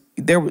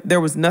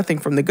there was nothing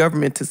from the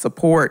government to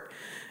support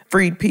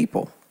freed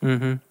people.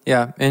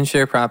 Yeah, in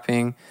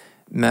sharecropping,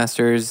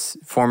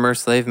 former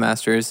slave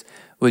masters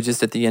would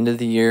just at the end of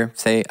the year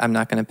say, I'm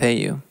not going to pay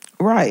you.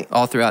 Right.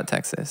 All throughout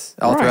Texas,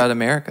 all throughout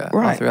America,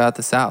 all throughout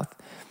the South.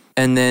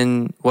 And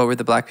then what were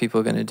the black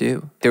people going to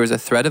do? There was a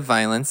threat of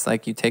violence,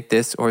 like you take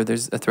this, or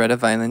there's a threat of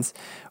violence,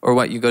 or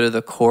what, you go to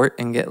the court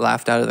and get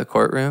laughed out of the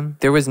courtroom.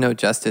 There was no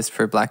justice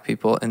for black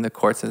people in the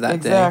courts of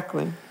that day.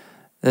 Exactly.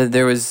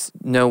 There was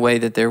no way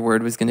that their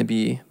word was going to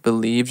be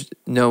believed.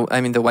 No,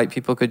 I mean, the white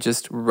people could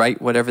just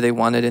write whatever they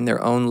wanted in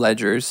their own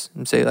ledgers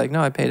and say, like,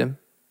 no, I paid him.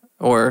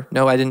 Or,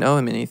 no, I didn't owe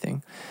him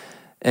anything.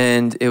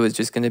 And it was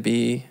just going to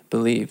be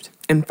believed.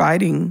 And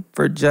fighting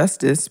for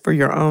justice, for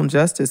your own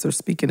justice, or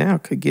speaking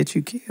out could get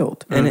you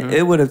killed. And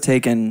it would have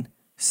taken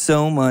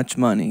so much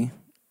money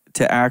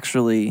to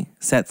actually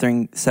set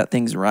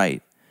things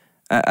right.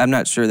 I'm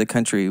not sure the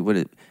country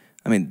would.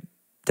 I mean,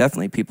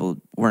 definitely people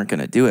weren't going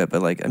to do it.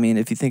 But like, I mean,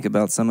 if you think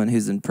about someone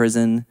who's in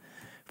prison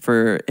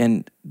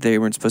and they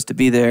weren't supposed to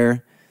be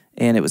there,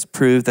 and it was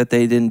proved that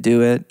they didn't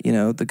do it, you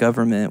know, the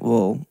government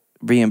will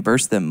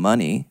reimburse them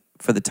money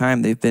for the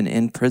time they've been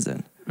in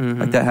prison.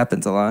 Like that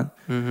happens a lot.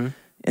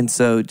 And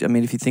so, I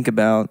mean, if you think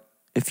about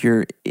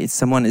if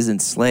someone is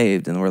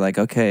enslaved and we're like,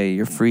 okay,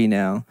 you're free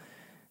now,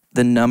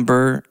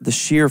 the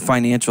sheer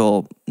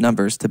financial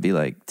numbers to be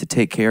like, to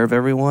take care of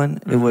everyone,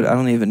 I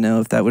don't even know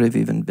if that would have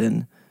even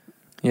been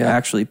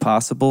actually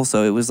possible.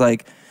 So it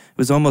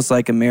was almost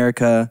like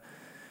America,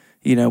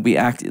 you know,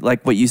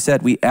 like what you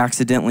said, we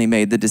accidentally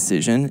made the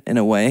decision in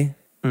a way,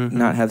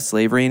 not have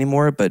slavery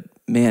anymore. But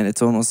man,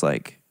 it's almost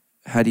like,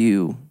 how do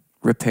you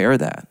repair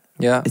that?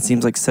 Yeah. It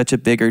seems like such a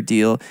bigger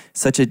deal,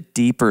 such a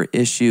deeper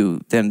issue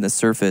than the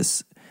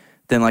surface,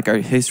 than like our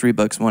history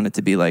books want it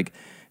to be like,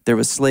 there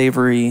was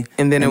slavery.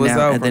 And then it was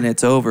over. And then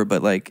it's over.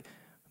 But like,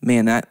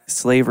 man, that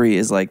slavery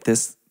is like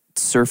this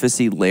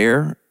surfacey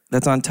layer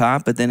that's on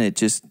top, but then it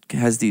just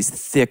has these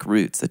thick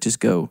roots that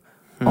just go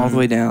all the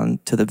way down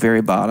to the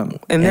very bottom.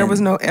 And there was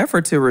no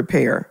effort to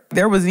repair.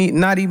 There was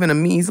not even a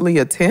measly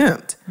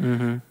attempt.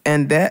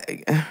 And that,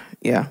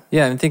 yeah.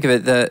 Yeah, and think of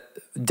it, that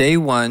day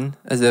one,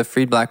 as a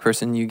freed black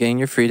person, you gain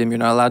your freedom. You're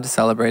not allowed to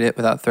celebrate it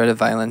without threat of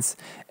violence.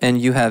 And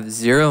you have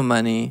zero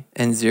money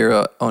and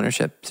zero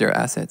ownership, zero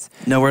assets.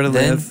 Nowhere to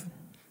live.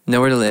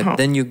 Nowhere to live.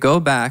 Then you go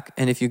back,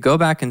 and if you go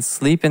back and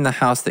sleep in the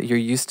house that you're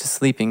used to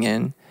sleeping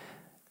in,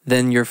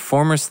 then your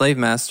former slave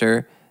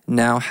master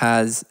now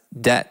has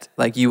debt.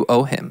 Like, you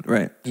owe him.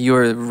 Right.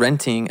 You're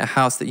renting a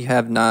house that you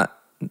have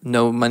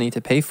no money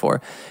to pay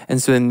for.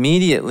 And so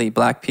immediately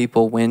black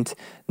people went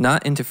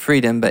not into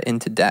freedom, but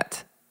into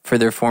debt for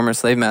their former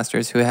slave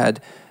masters who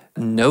had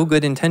no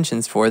good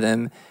intentions for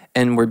them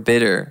and were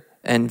bitter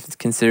and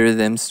considered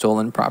them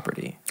stolen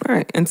property.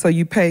 Right. And so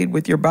you paid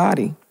with your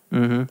body,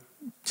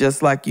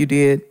 just like you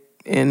did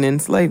in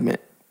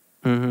enslavement.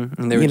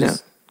 And they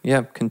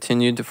were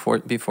continued to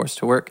be forced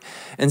to work.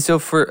 And so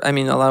a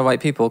lot of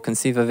white people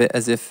conceive of it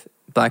as if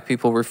black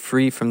people were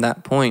free from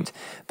that point.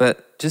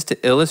 But just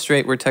to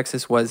illustrate where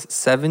Texas was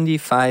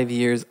 75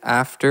 years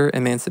after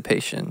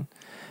emancipation,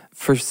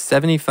 for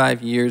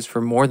 75 years,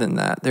 for more than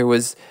that, there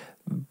was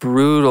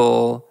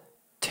brutal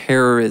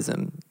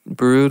terrorism,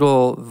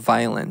 brutal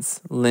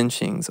violence,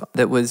 lynchings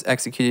that was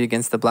executed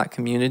against the black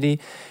community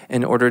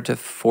in order to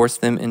force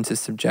them into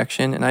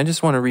subjection. And I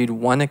just want to read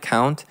one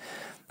account.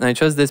 And I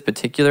chose this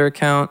particular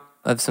account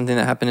of something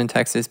that happened in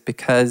Texas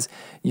because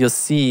you'll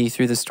see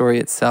through the story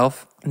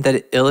itself that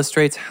it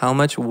illustrates how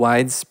much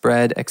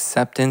widespread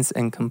acceptance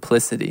and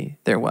complicity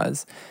there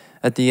was.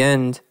 At the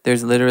end,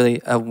 there's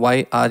literally a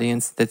white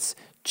audience that's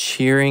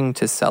cheering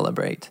to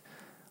celebrate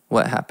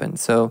what happened.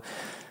 So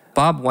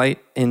Bob White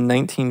in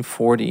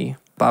 1940,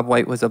 Bob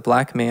White was a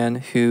black man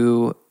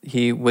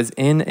he was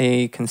in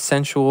a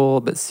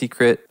consensual but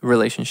secret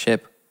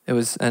relationship. It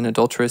was an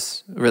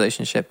adulterous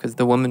relationship because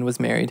the woman was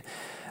married.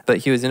 But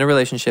he was in a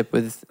relationship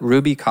with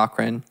Ruby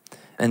Cochran,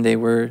 and they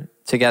were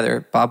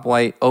together. Bob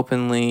White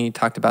openly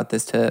talked about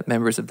this to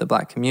members of the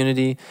black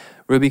community.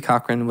 Ruby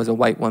Cochran was a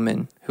white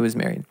woman who was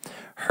married.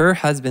 Her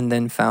husband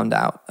then found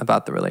out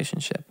about the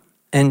relationship.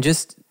 And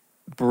just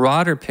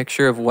broader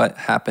picture of what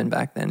happened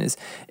back then is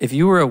if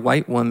you were a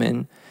white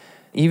woman,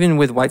 even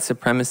with white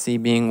supremacy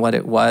being what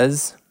it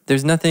was,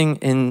 there's nothing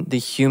in the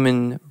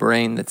human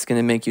brain that's going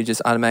to make you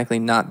just automatically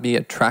not be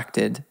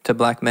attracted to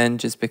black men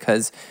just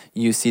because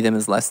you see them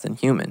as less than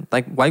human.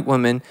 Like, white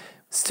women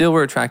still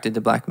were attracted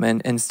to black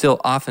men and still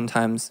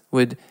oftentimes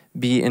would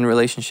be in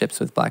relationships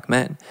with black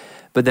men.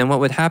 But then what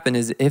would happen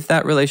is if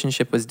that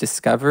relationship was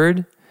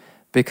discovered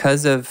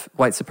because of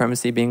white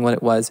supremacy being what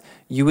it was,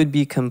 you would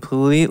be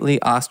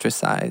completely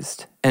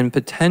ostracized and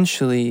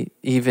potentially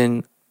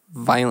even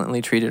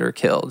violently treated or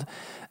killed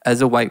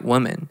as a white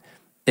woman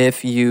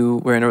if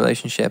you were in a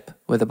relationship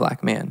with a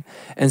black man.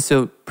 And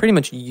so pretty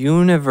much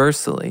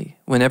universally,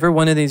 whenever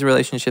one of these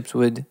relationships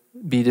would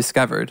be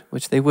discovered,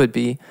 which they would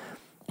be,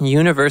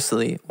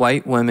 universally,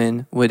 white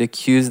women would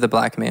accuse the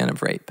black man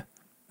of rape.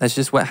 That's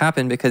just what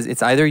happened, because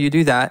it's either you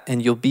do that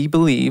and you'll be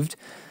believed,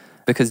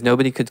 because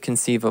nobody could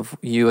conceive of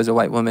you as a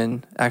white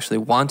woman actually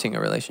wanting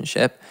a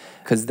relationship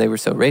because they were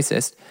so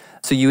racist.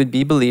 So you would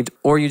be believed,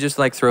 or you just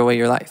throw away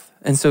your life.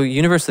 And so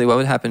universally what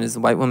would happen is the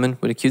white woman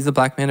would accuse the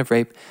black man of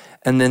rape,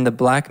 and then the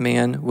black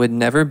man would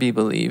never be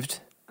believed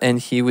and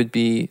he would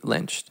be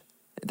lynched.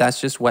 That's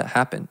just what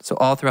happened. So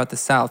all throughout the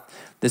South,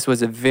 this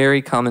was a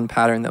very common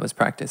pattern that was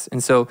practiced.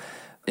 And so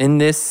in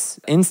this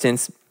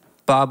instance,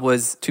 Bob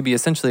was to be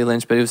essentially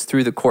lynched, but it was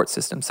through the court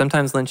system.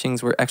 Sometimes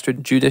lynchings were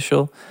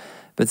extrajudicial,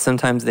 but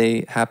sometimes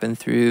they happen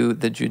through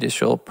the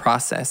judicial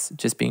process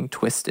just being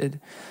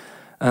twisted.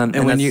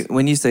 And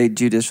when you say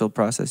judicial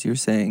process, you're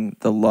saying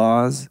the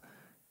laws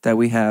that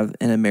we have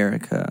in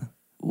America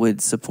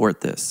would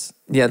support this.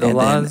 Yeah, the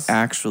laws then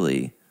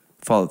actually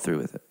follow through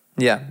with it.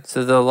 Yeah,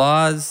 so the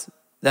laws,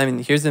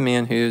 here's a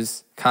man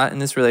who's caught in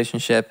this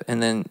relationship,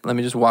 and then let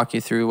me just walk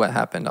you through what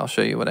happened. I'll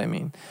show you what I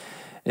mean.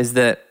 Is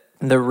that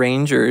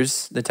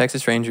the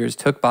Texas Rangers,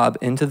 took Bob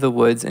into the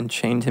woods and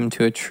chained him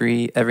to a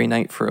tree every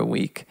night for a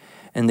week.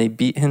 And they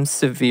beat him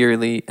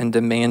severely and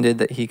demanded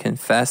that he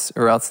confess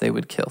or else they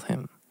would kill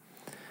him.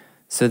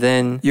 So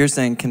then... You're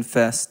saying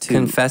confess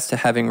to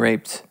having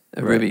raped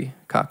Ruby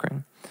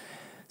Cochran.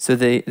 So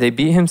they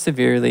beat him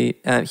severely.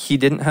 He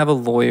didn't have a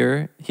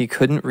lawyer. He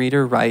couldn't read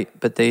or write,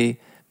 but they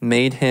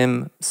made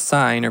him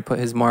sign or put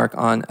his mark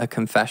on a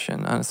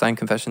signed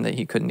confession that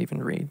he couldn't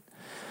even read.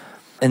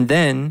 And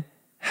then,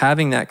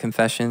 having that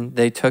confession,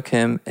 they took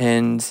him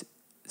and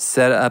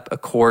set up a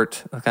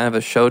court, kind of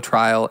a show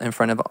trial in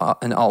front of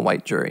an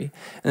all-white jury.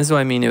 And this is what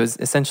I mean. It was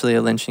essentially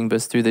a lynching, but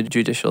it's through the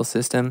judicial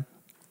system.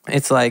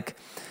 It's like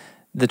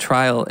the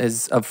trial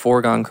is a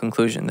foregone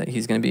conclusion that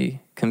he's going to be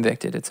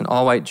convicted. It's an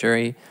all-white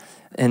jury,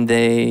 and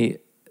they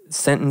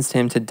sentenced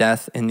him to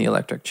death in the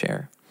electric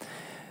chair.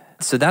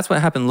 So that's what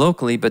happened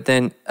locally, but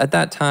then at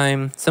that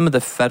time, some of the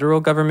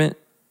federal government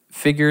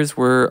figures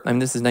were,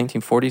 this is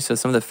 1940, so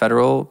some of the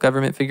federal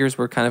government figures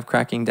were kind of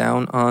cracking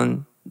down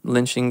on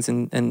lynchings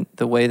and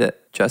the way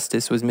that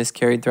justice was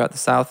miscarried throughout the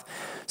South.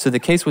 So the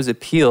case was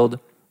appealed,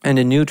 and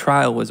a new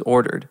trial was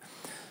ordered.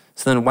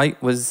 So then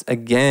White was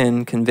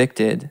again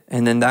convicted,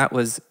 and then that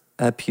was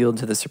appealed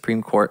to the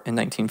Supreme Court in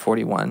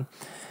 1941.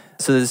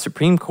 So the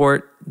Supreme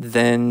Court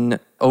then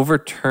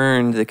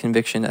overturned the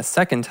conviction a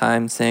second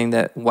time, saying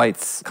that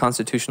White's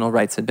constitutional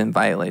rights had been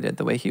violated,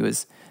 the way he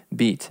was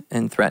beat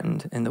and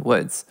threatened in the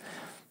woods,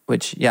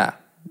 which, yeah,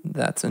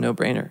 that's a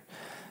no-brainer.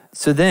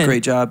 So then...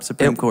 Great job,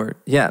 Supreme Court.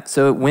 Yeah,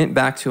 so it went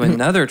back to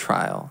another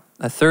trial,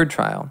 a third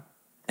trial.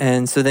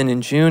 And so then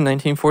in June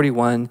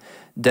 1941,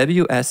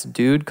 W.S.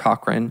 Dude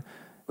Cochran,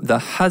 the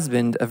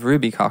husband of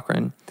Ruby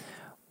Cochran,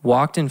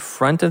 walked in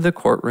front of the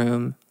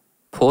courtroom,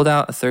 pulled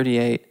out a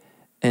 .38,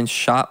 and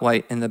shot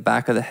White in the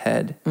back of the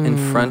head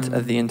in front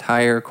of the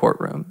entire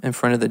courtroom, in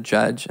front of the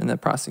judge and the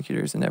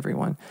prosecutors and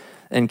everyone,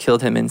 and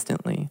killed him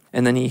instantly.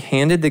 And then he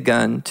handed the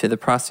gun to the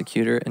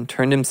prosecutor and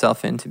turned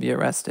himself in to be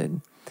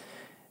arrested.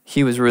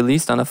 He was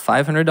released on a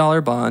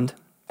 $500 bond.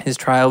 His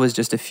trial was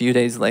just a few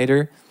days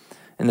later,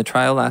 and the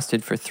trial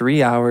lasted for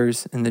 3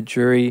 hours, and the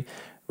jury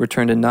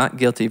returned a not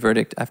guilty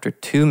verdict after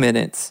 2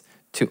 minutes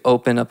to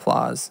open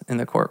applause in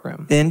the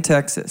courtroom. In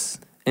Texas.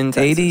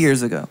 80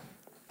 years ago.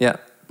 Yeah.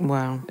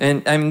 Wow.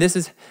 And this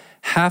is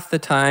half the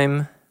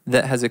time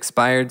that has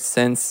expired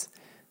since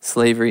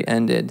slavery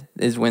ended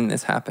is when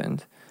this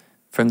happened,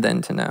 from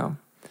then to now.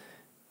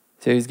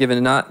 So he was given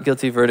a not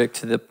guilty verdict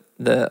to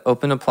the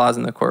open applause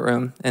in the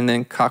courtroom, and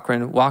then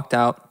Cochran walked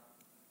out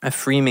a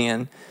free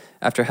man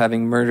after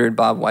having murdered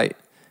Bob White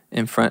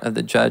in front of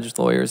the judge,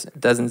 lawyers,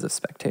 dozens of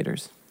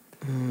spectators.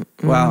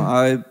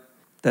 Wow,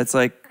 that's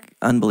like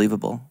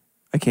unbelievable.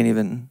 I can't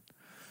even...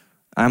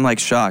 I'm like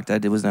shocked. I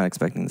was not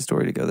expecting the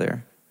story to go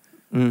there.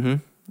 Mm-hmm.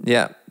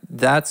 Yeah,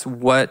 that's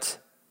what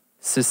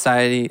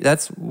society,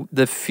 that's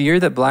the fear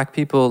that black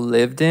people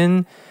lived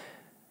in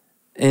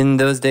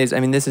those days.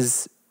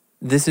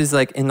 This is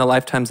like in the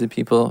lifetimes of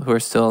people who are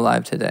still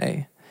alive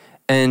today.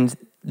 And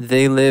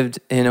they lived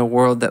in a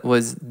world that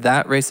was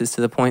that racist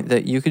to the point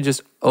that you could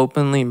just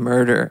openly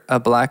murder a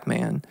black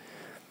man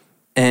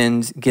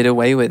and get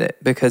away with it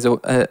because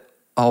an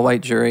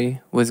all-white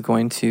jury was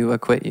going to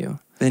acquit you.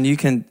 And you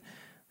can,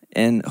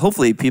 and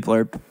hopefully people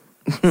are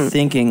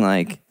thinking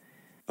like,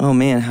 oh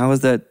man, how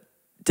is that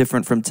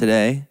different from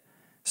today?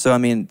 So,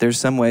 there's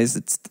some ways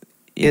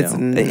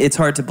it's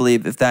hard to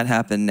believe if that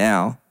happened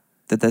now,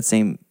 that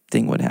same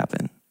thing would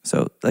happen.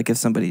 So, like if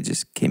somebody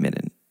just came in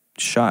and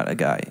shot a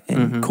guy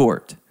in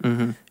court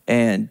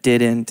and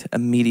didn't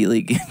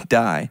immediately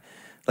die,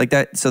 like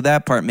that. So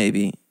that part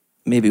maybe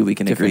we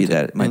can agree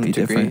that it might be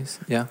different.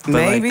 Yeah, but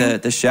maybe.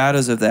 Like the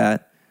shadows of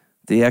that,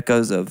 the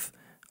echoes of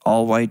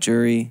all white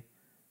jury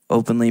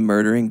openly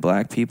murdering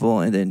black people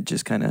and then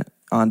just kind of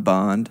on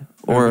bond,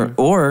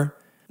 or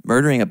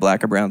murdering a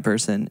black or brown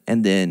person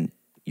and then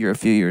you're a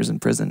few years in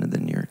prison and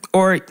then you're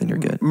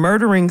good.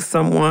 Murdering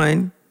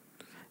someone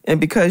and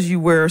because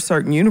you wear a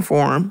certain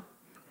uniform,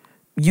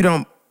 you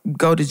don't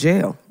go to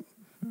jail.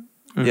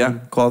 Yeah,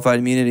 qualified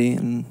immunity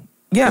and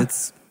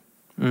it's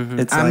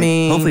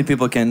hopefully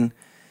people can.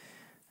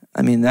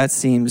 That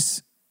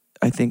seems.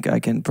 I think I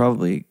can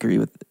probably agree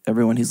with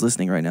everyone who's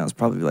listening right now. Is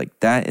probably like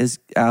that is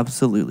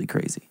absolutely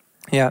crazy.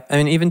 Yeah,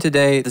 even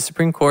today the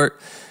Supreme Court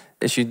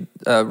issued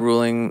a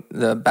ruling,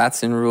 the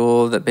Batson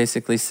rule, that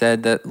basically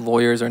said that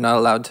lawyers are not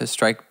allowed to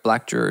strike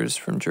black jurors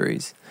from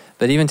juries.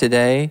 But even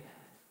today,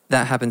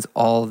 that happens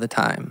all the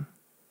time.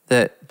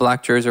 That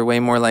black jurors are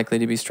way more likely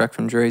to be struck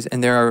from juries.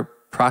 And there are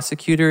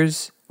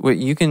prosecutors, where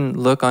you can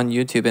look on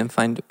YouTube and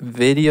find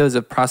videos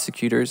of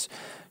prosecutors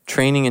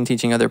training and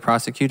teaching other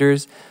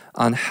prosecutors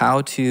on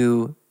how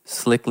to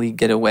slickly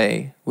get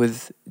away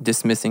with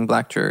dismissing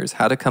black jurors,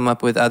 how to come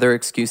up with other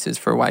excuses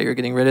for why you're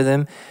getting rid of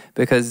them,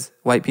 because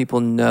white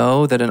people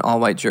know that an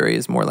all-white jury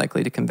is more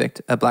likely to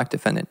convict a black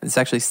defendant. It's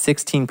actually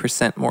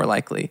 16% more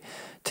likely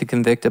to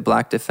convict a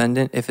black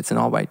defendant if it's an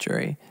all-white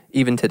jury,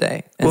 even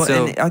today. And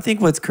and I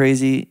think what's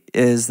crazy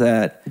is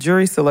that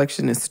jury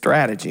selection is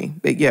strategy.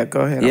 But yeah,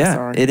 go ahead. Yeah, I'm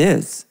sorry. it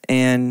is.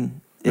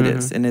 And it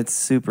is. And it's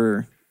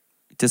super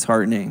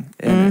disheartening.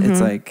 And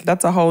it's like...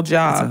 That's a whole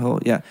job. That's a whole,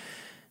 yeah.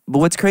 But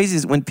what's crazy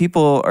is when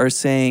people are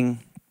saying,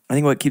 I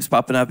think what keeps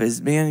popping up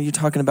is, man, you're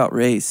talking about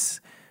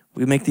race.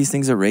 We make these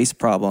things a race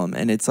problem.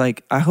 And it's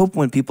like, I hope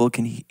when people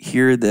can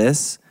hear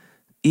this,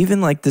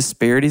 even like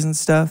disparities and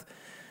stuff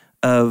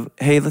of,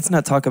 hey, let's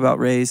not talk about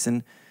race.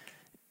 And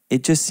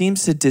it just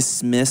seems to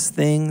dismiss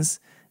things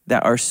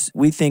that are,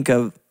 we think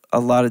of a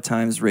lot of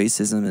times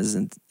racism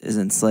is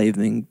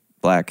enslaving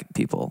Black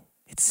people.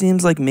 It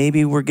seems like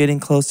maybe we're getting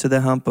close to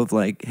the hump of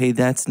like, hey,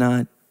 that's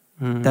not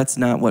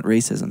what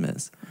racism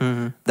is.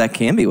 That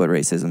can be what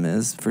racism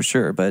is for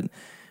sure. But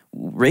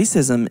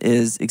racism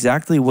is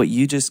exactly what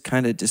you just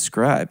kind of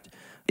described.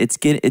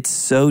 It's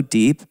so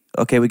deep.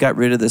 Okay, we got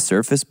rid of the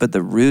surface, but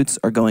the roots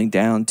are going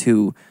down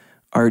to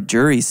our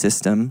jury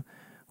system,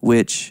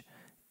 which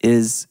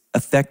is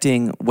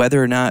affecting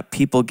whether or not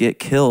people get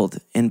killed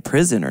in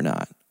prison or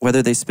not,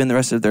 whether they spend the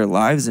rest of their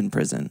lives in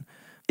prison.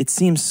 It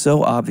seems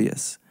so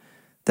obvious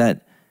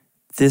that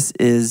this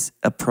is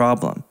a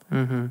problem.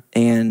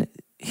 And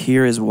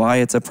here is why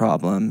it's a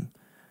problem.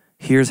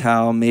 Here's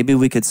how maybe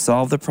we could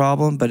solve the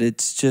problem, but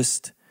it's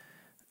just,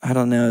 I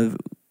don't know.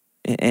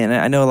 And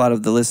I know a lot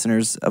of the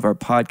listeners of our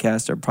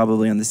podcast are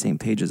probably on the same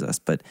page as us,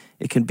 but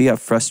it can be a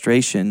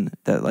frustration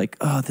that like,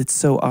 oh, that's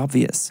so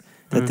obvious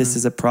that this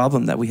is a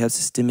problem, that we have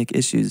systemic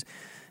issues.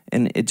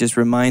 And it just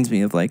reminds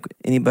me of like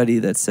anybody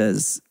that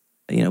says,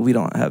 you know, we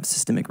don't have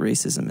systemic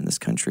racism in this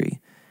country.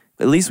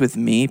 At least with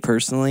me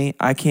personally,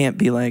 I can't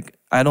be like,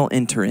 I don't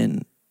enter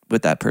in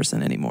with that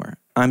person anymore.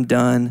 I'm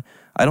done.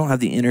 I don't have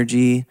the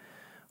energy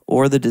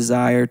or the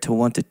desire to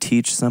want to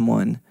teach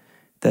someone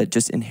that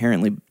just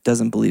inherently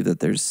doesn't believe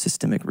that there's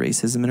systemic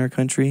racism in our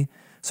country.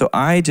 So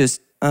I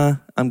just,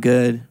 I'm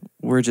good.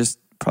 We're just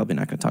probably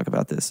not going to talk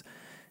about this.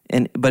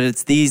 But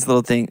it's these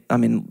little things, I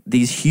mean,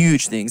 these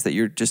huge things that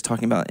you're just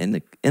talking about in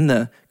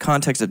the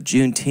context of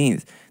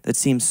Juneteenth that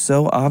seems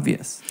so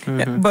obvious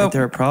that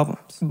there are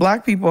problems.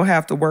 Black people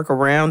have to work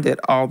around it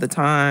all the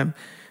time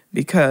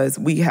because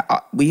we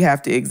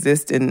have to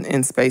exist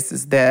in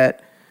spaces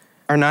that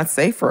are not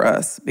safe for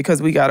us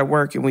because we got to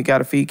work and we got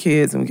to feed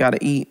kids and we got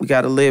to eat, we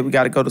got to live, we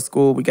got to go to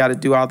school, we got to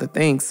do all the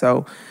things.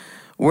 So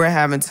we're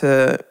having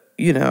to,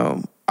 you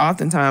know,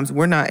 oftentimes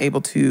we're not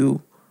able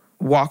to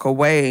walk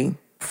away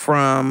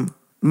from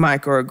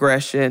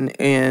microaggression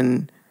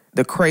and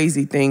the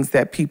crazy things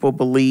that people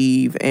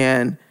believe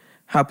and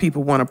how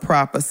people want to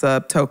prop us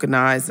up,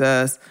 tokenize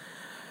us.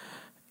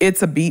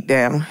 It's a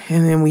beatdown,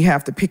 and then we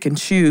have to pick and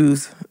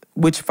choose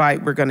which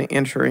fight we're going to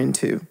enter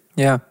into.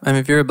 Yeah. I mean,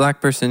 if you're a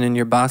Black person and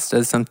your boss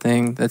does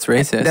something that's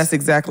racist. That's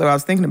exactly what I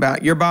was thinking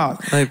about. Your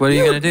boss. Like, what are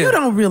you going to do? You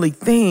don't really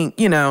think,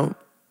 you know,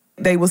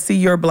 they will see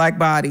your Black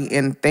body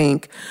and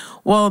think,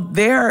 well,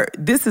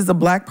 this is a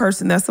Black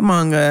person that's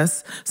among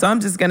us, so I'm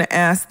just going to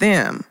ask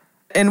them.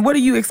 And what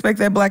do you expect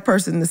that Black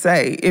person to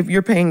say if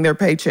you're paying their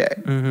paycheck?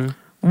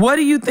 What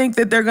do you think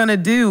that they're going to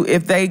do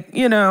if they,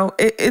 you know,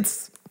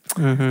 it's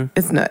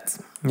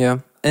nuts. Yeah.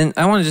 And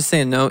I want to just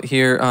say a note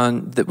here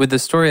on with the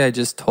story I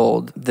just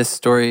told, this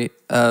story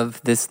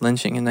of this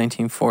lynching in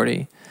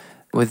 1940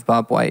 with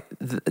Bob White.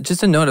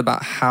 Just a note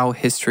about how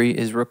history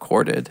is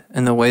recorded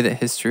and the way that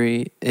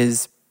history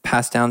is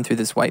passed down through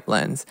this white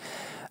lens.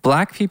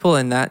 Black people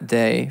in that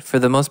day, for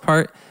the most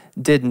part,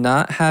 did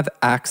not have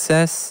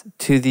access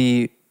to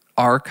the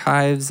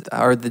archives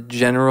or the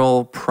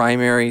general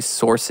primary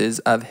sources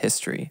of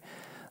history.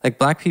 Like,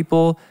 Black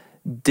people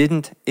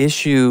didn't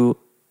issue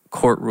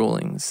court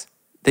rulings.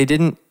 They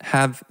didn't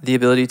have the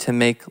ability to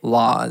make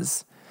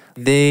laws.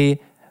 They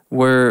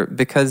were,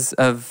 because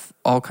of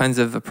all kinds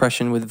of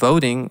oppression with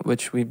voting,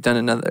 which we've done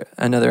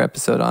another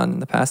episode on in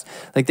the past,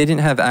 like, they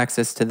didn't have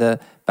access to the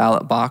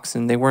ballot box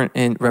and they weren't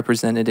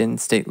represented in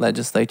state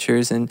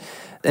legislatures. And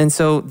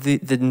so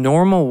the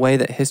normal way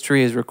that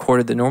history is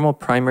recorded, the normal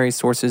primary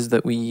sources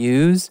that we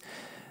use,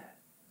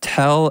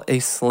 tell a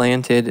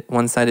slanted,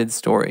 one-sided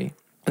story.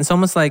 It's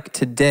almost like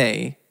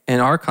today, in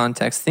our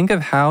context, think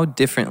of how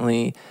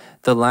differently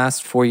the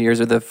last 4 years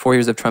or the 4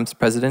 years of Trump's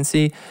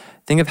presidency,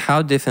 think of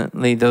how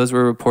differently those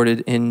were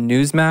reported in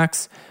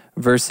Newsmax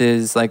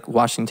versus like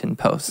Washington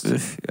Post.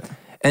 Yeah.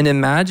 And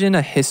imagine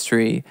a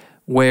history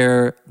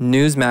where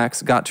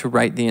Newsmax got to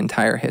write the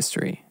entire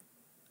history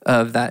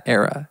of that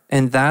era.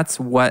 And that's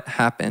what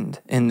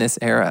happened in this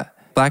era.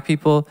 Black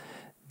people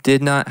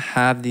did not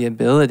have the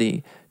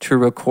ability to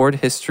record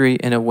history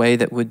in a way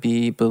that would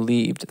be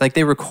believed. Like,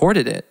 they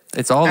recorded it.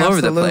 It's all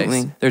over the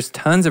place. There's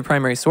tons of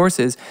primary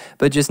sources,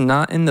 but just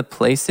not in the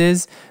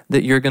places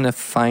that you're going to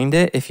find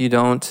it if you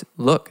don't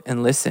look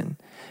and listen.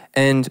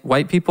 And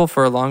white people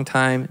for a long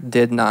time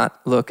did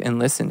not look and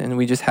listen. And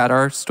we just had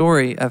our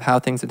story of how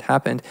things had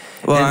happened.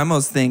 Well, I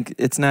almost think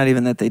it's not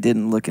even that they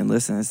didn't look and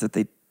listen. It's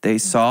that they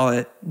saw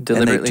it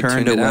deliberately and they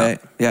turned tuned away.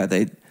 it out. Yeah,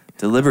 they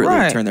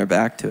deliberately turned their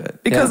back to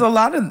it. Because a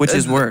lot of... Which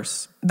is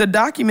worse. The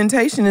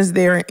documentation is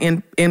there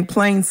in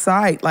plain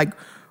sight. Like,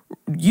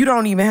 you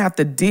don't even have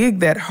to dig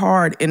that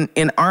hard in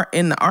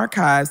the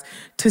archives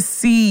to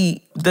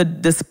see the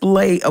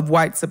display of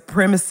white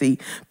supremacy,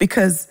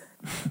 because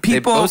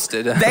People,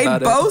 boasted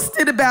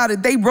about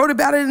it. They wrote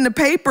about it in the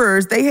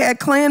papers. They had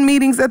Klan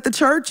meetings at the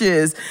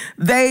churches.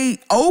 They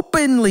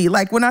openly,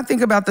 like when I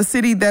think about the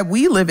city that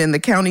we live in, the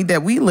county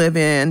that we live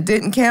in,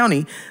 Denton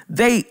County,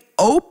 they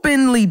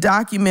openly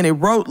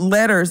documented, wrote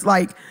letters,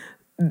 like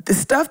the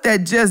stuff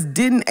that just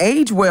didn't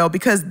age well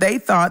because they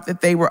thought that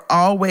they would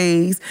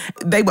always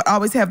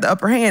have the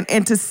upper hand.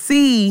 And to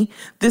see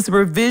this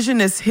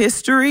revisionist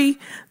history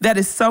that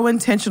is so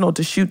intentional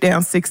to shoot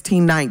down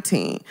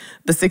 1619,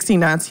 the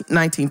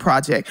 1619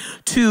 Project,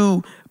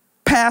 to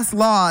pass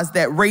laws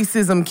that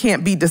racism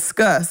can't be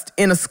discussed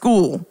in a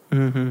school,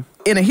 in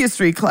a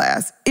history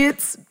class,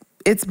 it's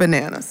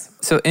bananas.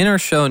 So in our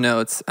show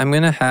notes, we're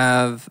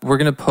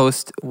going to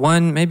post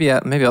one, maybe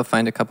I'll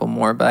find a couple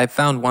more, but I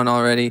found one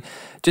already,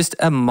 just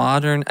a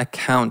modern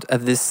account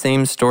of this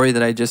same story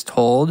that I just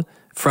told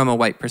from a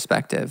white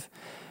perspective,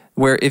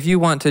 where if you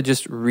want to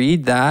just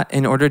read that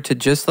in order to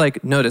just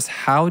like notice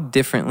how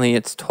differently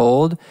it's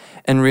told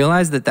and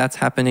realize that that's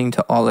happening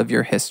to all of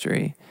your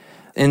history.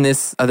 In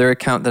this other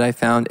account that I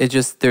found,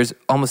 there's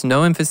almost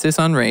no emphasis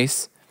on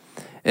race.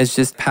 It's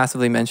just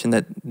passively mentioned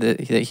that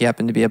he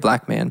happened to be a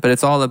black man. But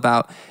it's all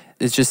about,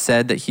 it's just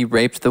said that he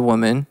raped the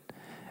woman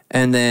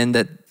and then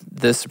that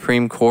the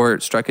Supreme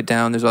Court struck it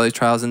down. There's all these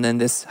trials. And then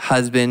this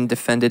husband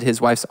defended his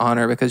wife's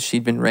honor because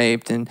she'd been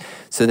raped. And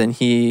so then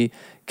he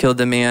killed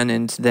the man.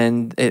 And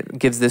then it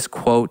gives this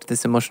quote,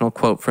 this emotional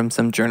quote from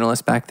some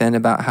journalist back then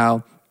about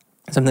how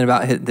something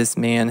about this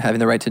man having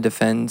the right to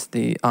defend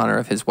the honor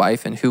of his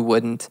wife and who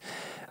wouldn't.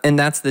 And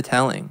that's the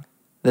telling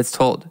that's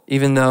told,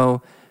 even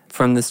though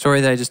from the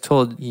story that I just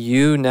told,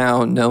 you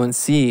now know and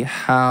see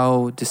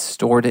how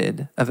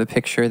distorted of a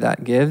picture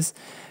that gives.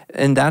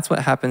 And that's what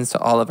happens to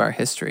all of our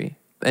history.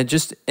 It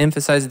just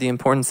emphasizes the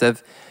importance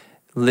of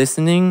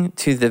listening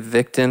to the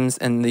victims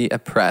and the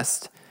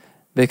oppressed,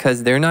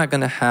 because they're not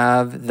going to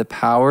have the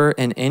power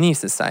in any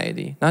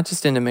society, not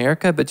just in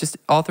America, but just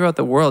all throughout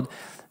the world.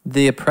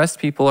 The oppressed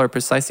people are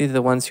precisely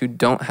the ones who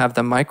don't have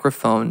the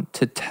microphone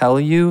to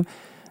tell you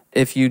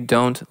if you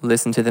don't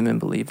listen to them and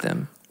believe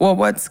them. Well,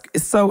 what's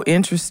so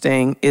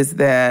interesting is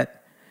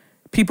that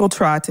people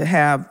try to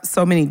have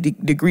so many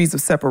degrees of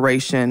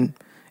separation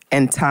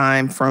and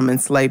time from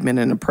enslavement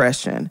and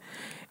oppression.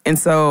 And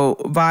so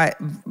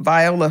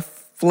Viola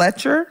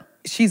Fletcher,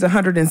 she's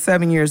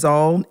 107 years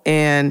old,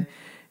 and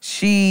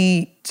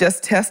she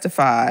just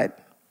testified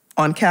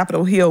on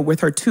Capitol Hill with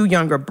her two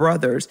younger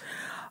brothers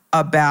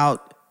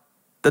about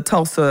the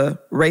Tulsa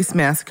Race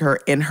Massacre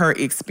and her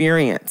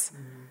experience,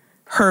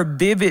 her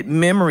vivid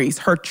memories,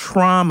 her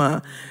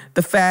trauma,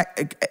 the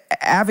fact,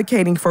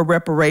 advocating for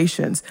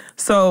reparations.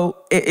 So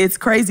it's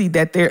crazy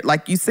that they're,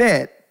 like you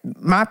said,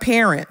 my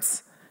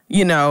parents,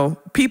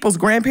 people's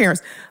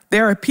grandparents,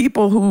 there are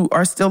people who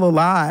are still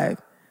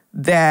alive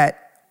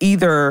that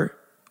either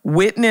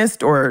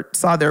witnessed or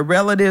saw their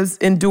relatives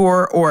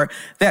endure, or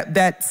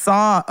that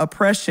saw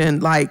oppression,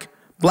 like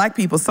Black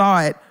people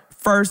saw it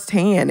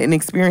firsthand and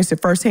experienced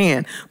it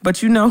firsthand.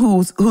 But you know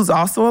who's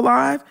also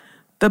alive?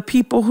 The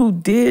people who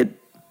did,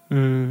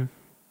 the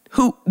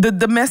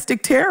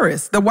domestic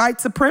terrorists, the white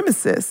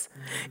supremacists.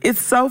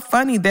 It's so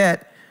funny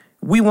that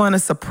we want to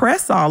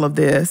suppress all of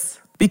this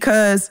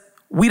because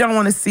we don't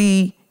want to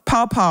see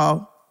Paw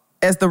Paw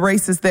as the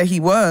racist that he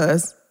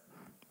was,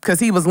 because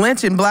he was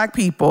lynching Black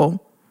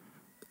people.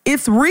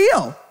 It's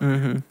real.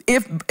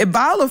 If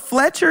Viola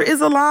Fletcher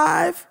is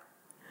alive,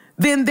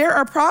 then there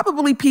are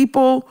probably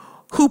people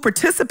who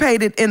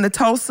participated in the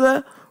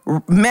Tulsa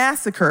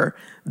massacre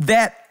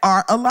that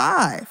are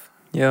alive.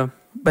 Yeah.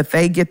 But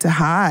they get to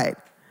hide.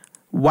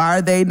 Why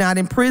are they not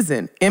in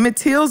prison? Emmett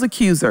Till's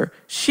accuser,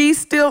 she's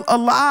still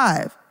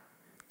alive.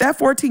 That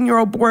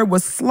 14-year-old boy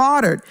was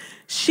slaughtered.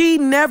 She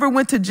never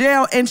went to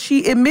jail, and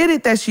she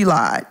admitted that she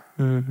lied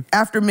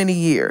after many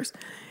years.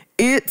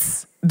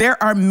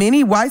 There are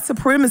many white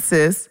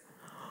supremacists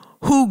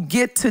who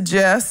get to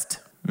just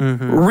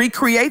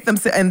recreate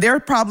themselves. And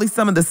they're probably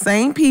some of the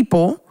same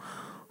people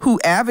who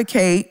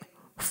advocate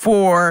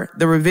for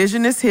the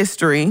revisionist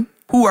history,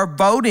 who are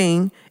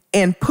voting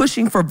and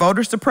pushing for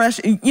voter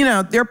suppression.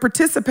 They're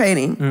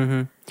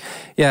participating.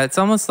 Yeah, it's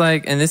almost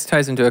like, and this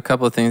ties into a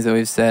couple of things that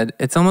we've said.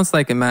 It's almost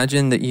like,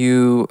 imagine that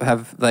you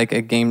have like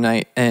a game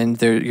night and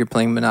you're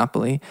playing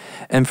Monopoly.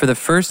 And for the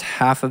first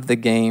half of the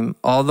game,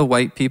 all the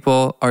white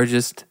people are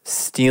just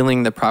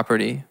stealing the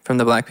property from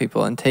the Black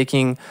people and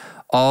taking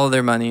all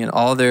their money and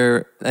all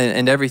their,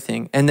 and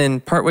everything. And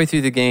then partway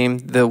through the game,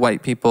 the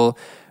white people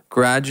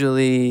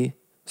gradually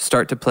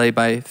start to play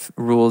by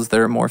rules that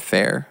are more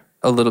fair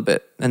a little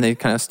bit. And they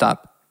kind of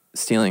stop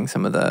stealing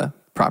some of the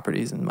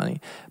properties and money,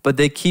 but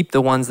they keep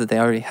the ones that they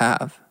already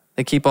have.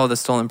 They keep all the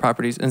stolen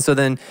properties. And so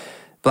then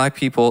Black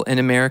people in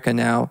America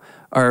now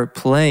are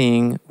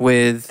playing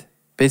with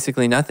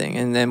basically nothing.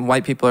 And then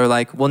white people are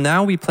like, well,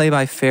 now we play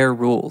by fair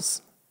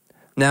rules.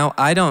 Now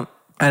I don't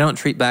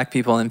treat Black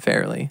people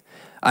unfairly.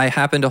 I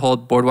happen to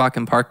hold Boardwalk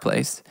and Park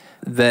Place,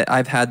 that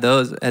I've had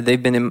those,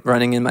 they've been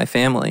running in my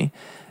family.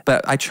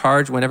 But I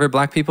charge, whenever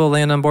Black people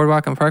land on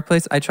Boardwalk and Park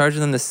Place, I charge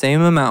them the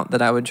same amount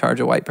that I would charge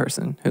a white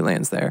person who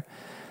lands there.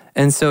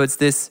 And so it's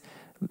this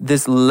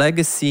this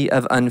legacy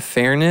of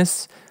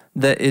unfairness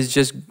that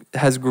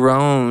has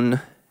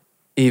grown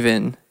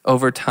even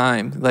over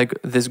time, like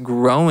this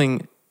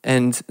growing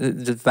and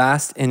the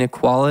vast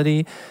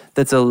inequality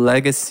that's a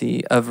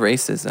legacy of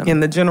racism.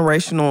 And the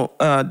generational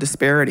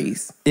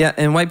disparities. Yeah,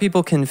 and white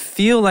people can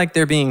feel like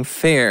they're being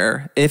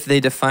fair if they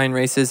define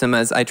racism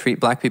as I treat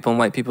black people and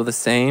white people the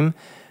same,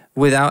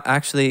 without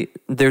actually,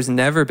 there's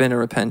never been a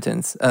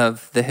repentance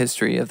of the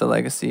history of the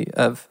legacy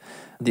of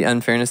the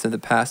unfairness of the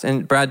past.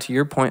 And Brad, to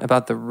your point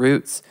about the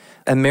roots,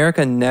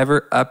 America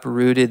never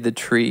uprooted the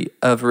tree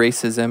of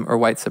racism or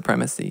white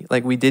supremacy.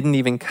 Like, we didn't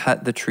even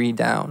cut the tree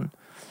down.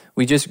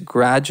 We just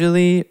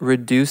gradually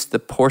reduced the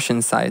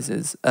portion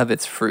sizes of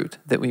its fruit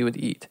that we would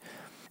eat.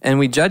 And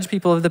we judge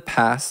people of the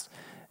past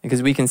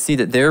because we can see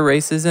that their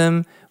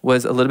racism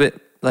was a little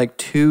bit like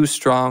too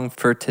strong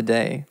for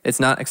today. It's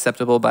not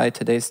acceptable by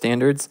today's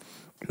standards,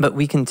 but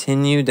we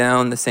continue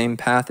down the same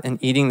path and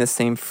eating the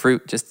same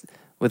fruit just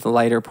with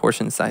lighter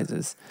portion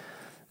sizes.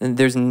 And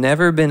there's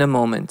never been a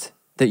moment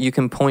that you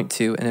can point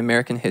to in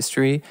American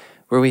history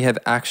where we have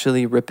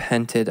actually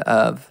repented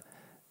of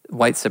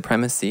white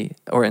supremacy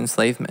or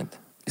enslavement.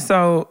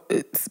 So,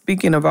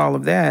 speaking of all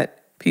of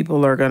that,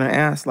 people are going to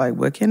ask, like,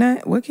 what can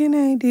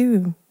I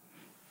do?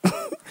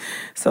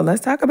 So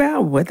let's talk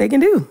about what they can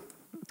do.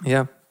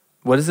 Yeah.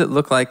 What does it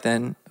look like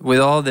then, with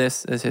all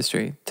this as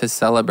history, to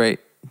celebrate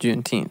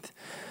Juneteenth?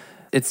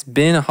 It's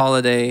been a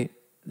holiday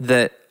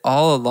that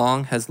all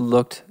along has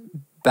looked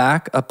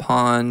back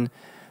upon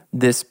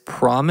this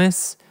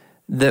promise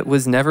that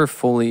was never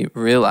fully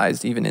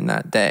realized even in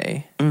that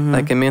day. Mm-hmm.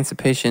 Like,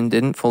 emancipation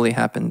didn't fully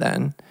happen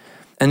then.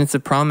 And it's a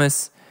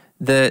promise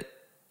that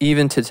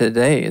even to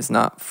today is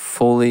not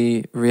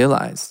fully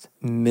realized.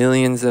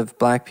 Millions of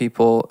black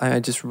people, I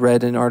just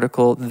read an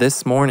article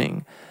this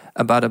morning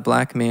about a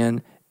black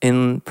man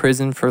in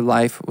prison for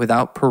life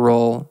without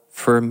parole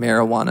for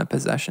marijuana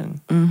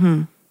possession.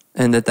 Mm-hmm.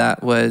 And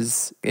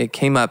it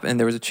came up and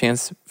there was a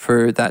chance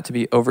for that to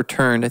be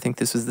overturned. I think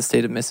this was the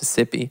state of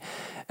Mississippi.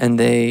 And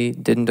they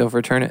didn't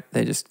overturn it.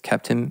 They just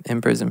kept him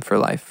in prison for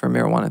life for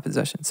marijuana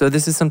possession. So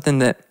this is something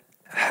that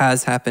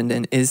has happened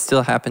and is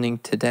still happening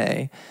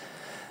today.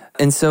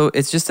 And so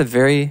it's just a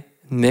very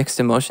mixed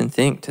emotion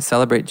thing to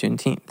celebrate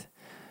Juneteenth,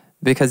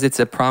 because it's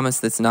a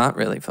promise that's not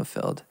really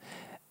fulfilled.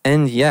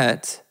 And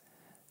yet,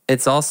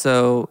 it's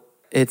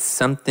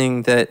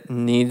something that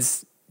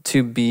needs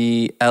to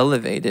be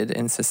elevated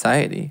in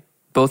society,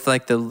 both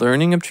like the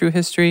learning of true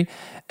history,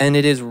 and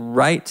it is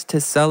right to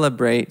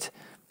celebrate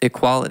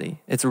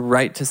equality. It's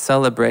right to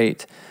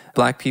celebrate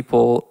black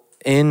people,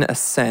 in a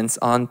sense,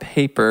 on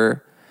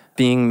paper,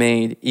 being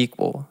made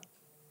equal,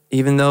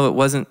 even though it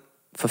wasn't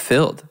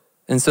fulfilled.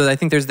 And so I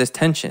think there's this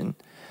tension,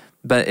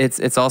 but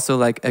it's also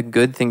like a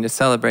good thing to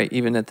celebrate,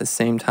 even at the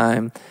same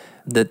time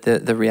that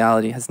the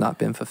reality has not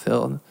been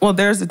fulfilled. Well,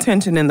 there's a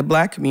tension in the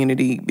black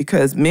community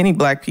because many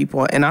black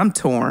people, and I'm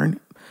torn,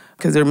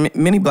 because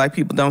many black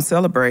people don't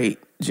celebrate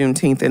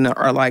Juneteenth and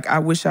are like, I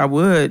wish I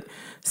would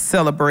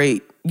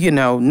celebrate,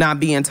 not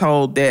being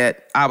told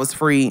that I was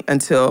free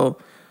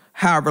until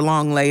however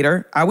long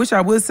later. I wish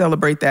I would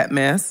celebrate that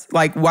mess.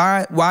 Like,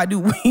 why do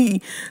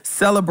we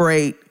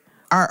celebrate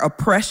our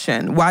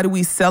oppression? Why do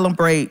we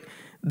celebrate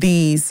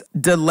these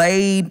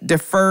delayed,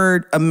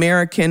 deferred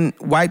American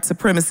white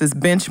supremacist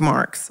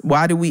benchmarks?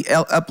 Why do we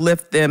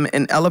uplift them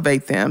and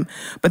elevate them?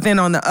 But then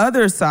on the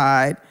other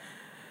side,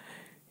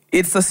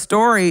 it's a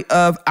story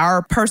of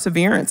our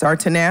perseverance, our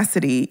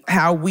tenacity,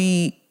 how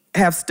we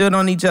have stood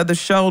on each other's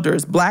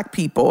shoulders, black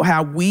people,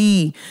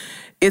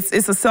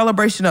 it's a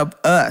celebration of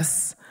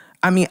us.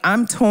 I mean,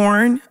 I'm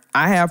torn.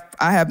 I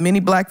have many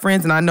black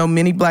friends, and I know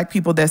many black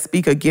people that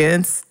speak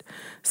against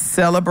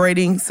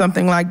celebrating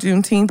something like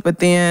Juneteenth, but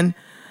then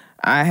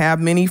I have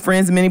many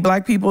friends and many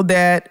black people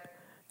that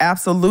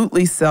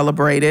absolutely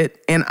celebrate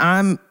it, and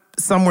I'm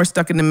somewhere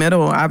stuck in the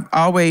middle. I've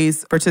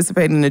always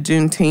participated in the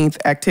Juneteenth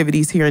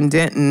activities here in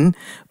Denton.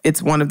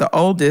 It's one of the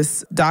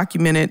oldest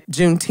documented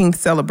Juneteenth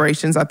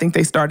celebrations. I think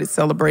they started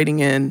celebrating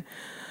in,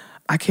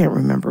 I can't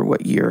remember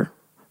what year,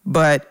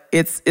 but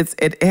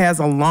it has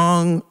a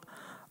long,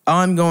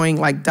 ongoing,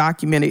 like,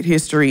 documented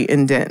history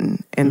in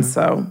Denton. And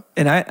so...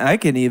 And I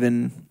can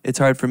even... It's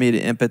hard for me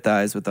to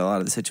empathize with a lot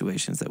of the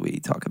situations that we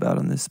talk about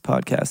on this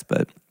podcast,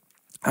 but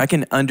I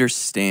can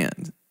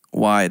understand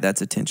why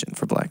that's a tension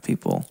for black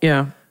people.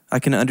 Yeah. I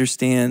can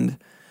understand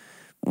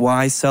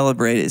why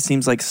celebrate it. It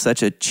seems like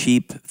such a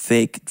cheap,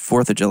 fake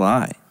 4th of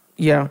July.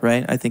 Yeah.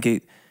 Right? I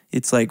think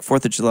it's like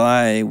 4th of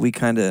July, we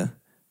kind of...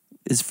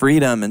 is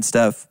freedom and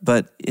stuff,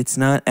 but it's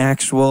not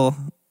actual...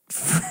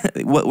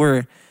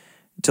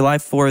 July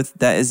 4th,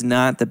 that is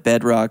not the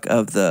bedrock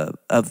of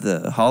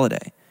the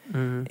holiday.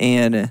 Mm-hmm.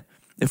 And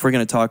if we're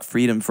going to talk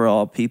freedom for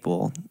all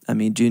people, I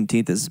mean,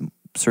 Juneteenth is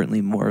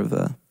certainly more of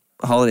a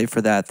holiday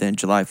for that than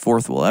July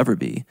 4th will ever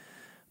be.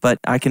 But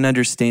I can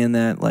understand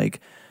that, like,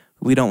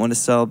 we don't want to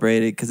celebrate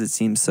it because it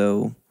seems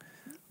so,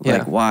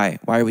 like, why?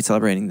 Why are we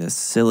celebrating this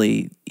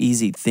silly,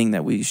 easy thing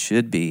that we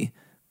should be?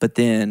 But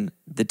then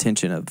the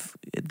tension of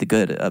the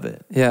good of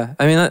it. Yeah.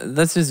 I mean,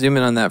 let's just zoom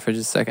in on that for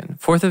just a second.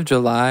 4th of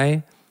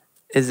July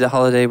is a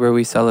holiday where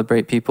we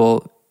celebrate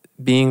people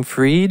being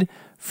freed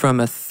from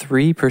a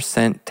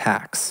 3%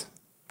 tax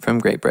from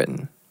Great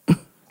Britain.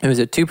 It was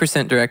a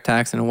 2% direct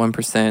tax and a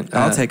 1%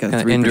 I'll take a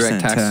 3%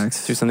 indirect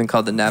tax through something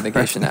called the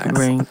Navigation Act.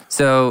 Right.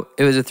 So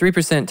it was a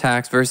 3%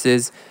 tax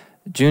versus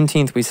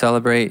Juneteenth. We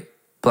celebrate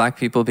Black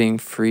people being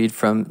freed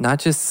from not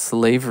just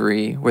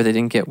slavery, where they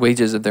didn't get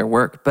wages of their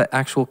work, but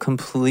actual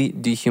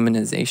complete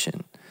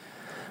dehumanization.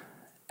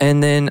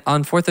 And then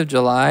on 4th of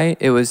July,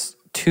 it was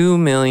 2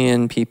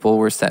 million people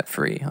were set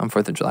free on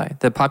 4th of July.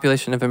 The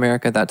population of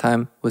America at that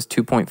time was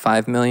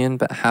 2.5 million,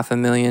 but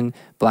 500,000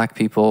 Black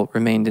people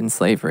remained in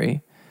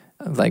slavery.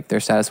 Like their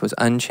status was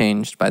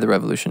unchanged by the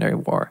Revolutionary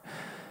War.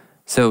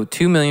 So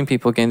 2 million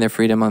people gained their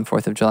freedom on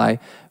 4th of July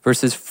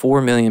versus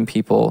 4 million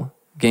people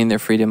gained their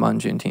freedom on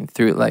Juneteenth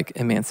through like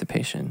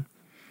emancipation.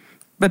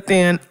 But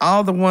then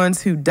all the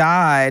ones who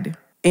died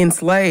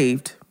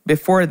enslaved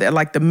before that,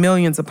 like the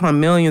millions upon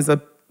millions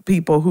of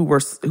people who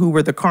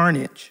were the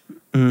carnage,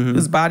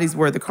 whose bodies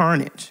were the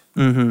carnage.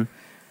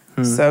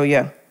 So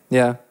yeah.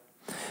 Yeah.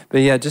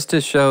 But yeah, just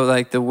to show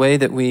like the way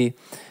that we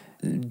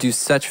do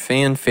such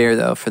fanfare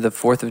though for the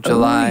 4th of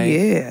July. Oh,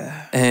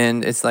 yeah.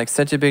 And it's like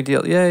such a big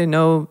deal. Yay,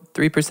 no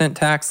 3%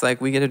 tax.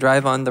 Like we get to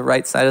drive on the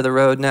right side of the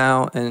road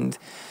now and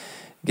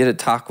get to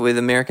talk with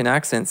American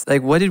accents.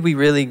 Like what did we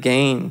really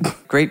gain?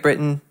 Great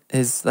Britain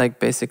is like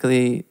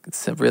basically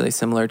really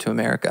similar to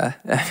America.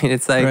 I mean,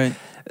 it's like Right.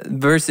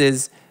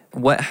 versus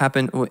what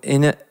happened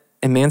in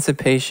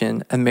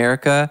emancipation,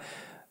 America,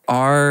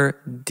 our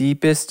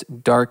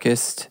deepest,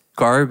 darkest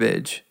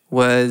garbage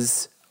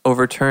was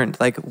overturned.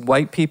 Like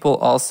white people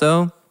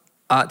also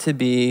ought to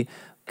be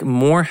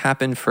more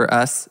happen for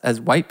us as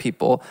white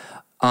people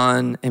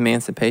on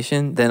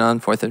emancipation than on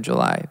 4th of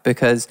July,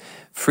 because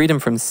freedom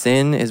from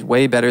sin is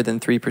way better than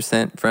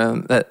 3%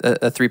 from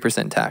a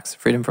 3% tax,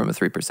 freedom from a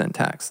 3%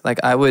 tax. Like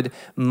I would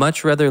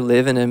much rather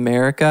live in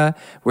America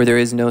where there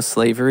is no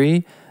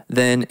slavery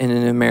than in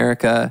an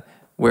America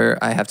where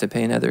I have to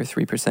pay another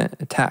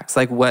 3% tax.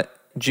 Like what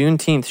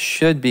Juneteenth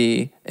should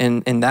be,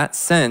 in that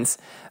sense,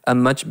 a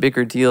much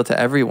bigger deal to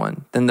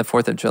everyone than the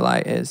 4th of July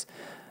is.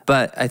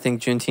 But I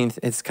think Juneteenth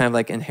is kind of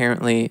like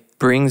inherently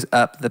brings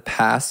up the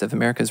past of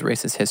America's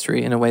racist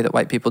history in a way that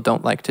white people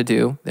don't like to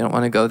do. They don't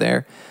want to go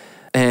there.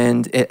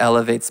 And it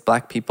elevates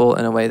Black people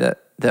in a way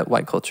that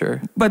white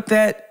culture. But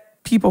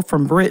that people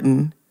from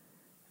Britain,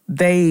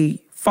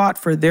 they fought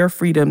for their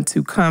freedom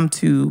to come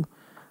to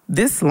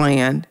this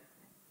land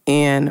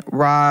and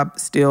rob,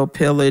 steal,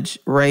 pillage,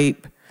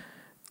 rape,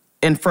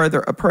 and further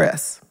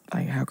oppress.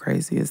 Like, how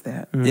crazy is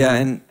that? Yeah,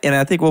 and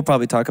I think we'll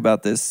probably talk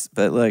about this,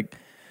 but like,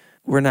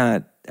 we're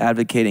not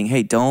advocating,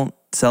 hey, don't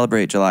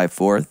celebrate July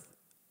 4th.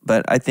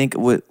 But I think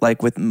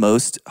with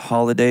most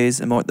holidays,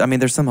 and more, I mean,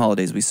 there's some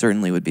holidays we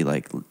certainly would be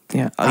like,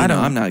 Yeah,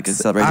 I'm not going to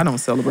celebrate. I don't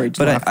celebrate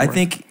July 4th. But I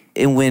think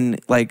when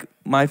like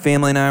my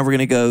family and I were going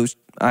to go,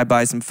 I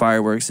buy some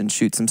fireworks and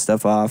shoot some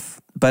stuff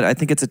off. But I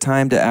think it's a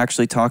time to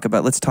actually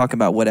let's talk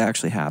about what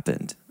actually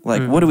happened.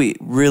 Like, what are we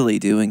really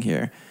doing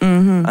here?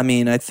 I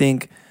mean, I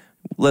think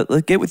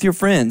let get with your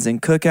friends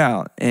and cook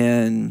out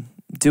and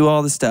do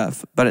all the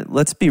stuff. But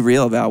let's be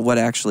real about what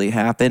actually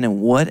happened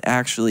and what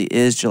actually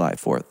is July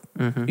 4th.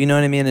 You know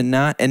what I mean?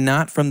 And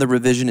not from the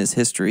revisionist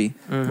history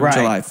Right.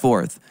 July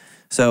 4th.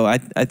 So I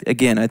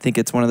think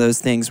it's one of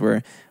those things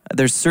where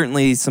there's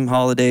certainly some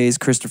holidays,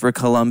 Christopher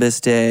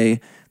Columbus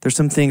Day. There's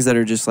some things that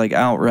are just like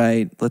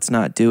outright, let's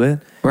not do it.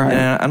 Right.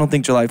 And I don't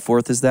think July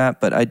 4th is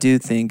that, but I do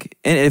think,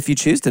 and if you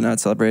choose to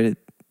not celebrate it,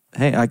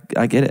 hey,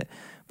 I get it.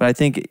 But I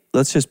think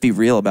let's just be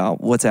real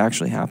about what's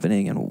actually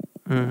happening and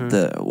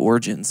the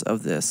origins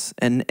of this,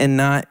 and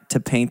not to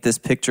paint this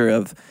picture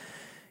of,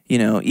 you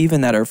know,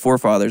 even that our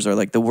forefathers are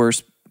like the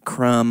worst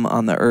crumb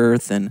on the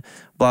earth and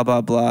blah,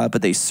 blah, blah.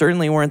 But they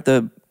certainly weren't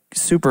the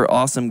super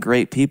awesome,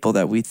 great people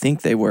that we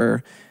think they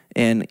were.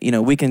 And, you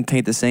know, we can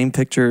paint the same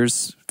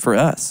pictures for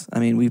us. I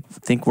mean, we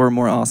think we're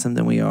more awesome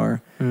than we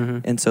are.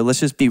 And so let's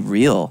just be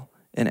real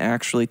and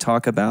actually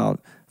talk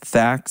about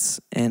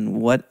facts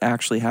and what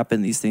actually happened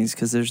in these things,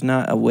 because there's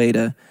not a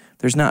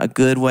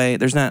good way,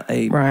 there's not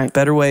a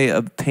better way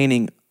of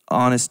painting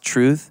honest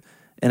truth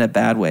and a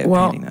bad way of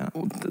painting that.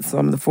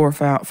 Some of the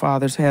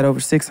forefathers had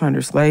over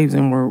 600 slaves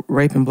and were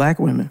raping Black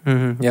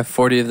women. Yeah,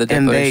 40 of the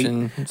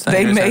Declaration.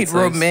 They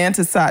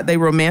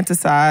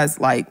romanticized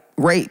like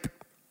rape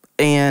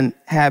and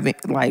having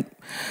like,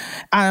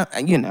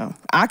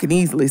 I can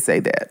easily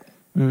say that.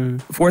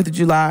 4th of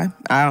July,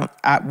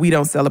 we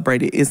don't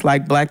celebrate it. It's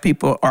like Black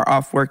people are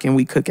off work and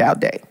we cook out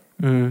day.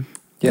 Yeah.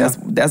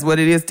 That's what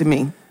it is to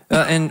me.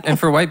 And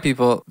for white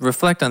people,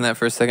 reflect on that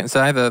for a second.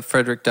 So I have a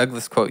Frederick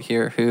Douglass quote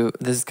here,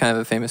 this is kind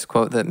of a famous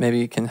quote that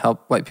maybe can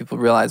help white people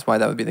realize why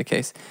that would be the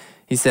case.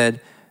 He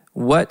said,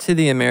 "What to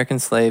the American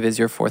slave is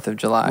your 4th of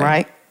July?"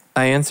 Right.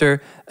 I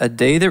answer, "A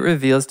day that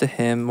reveals to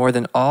him more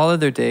than all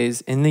other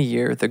days in the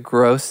year the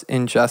gross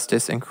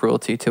injustice and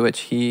cruelty to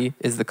which he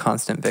is the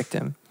constant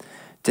victim.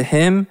 To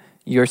him,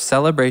 your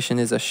celebration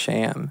is a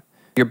sham,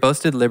 your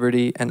boasted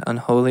liberty an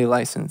unholy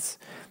license.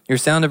 Your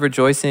sound of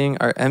rejoicing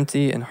are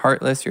empty and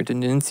heartless, your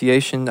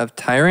denunciation of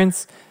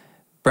tyrants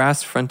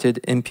brass-fronted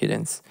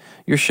impudence.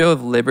 Your show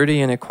of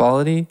liberty and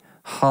equality,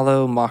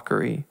 hollow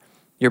mockery.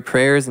 Your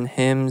prayers and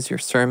hymns, your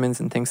sermons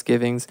and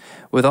thanksgivings,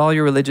 with all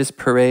your religious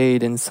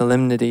parade and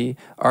solemnity,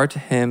 are to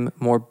him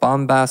more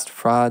bombast,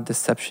 fraud,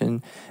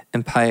 deception,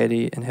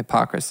 impiety, and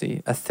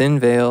hypocrisy, a thin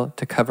veil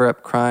to cover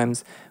up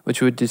crimes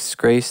which would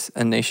disgrace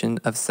a nation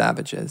of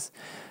savages.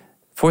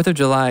 4th of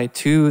July,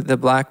 to the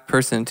black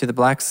person, to the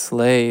black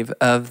slave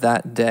of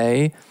that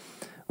day,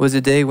 was a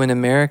day when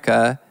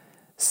America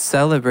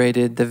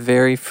celebrated the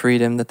very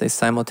freedom that they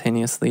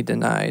simultaneously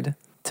denied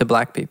to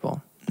black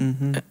people.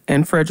 Mm-hmm.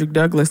 And Frederick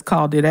Douglass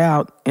called it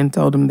out and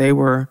told them they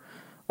were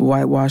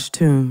whitewashed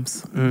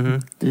tombs,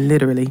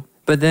 literally.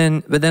 But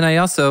then I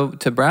also,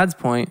 to Brad's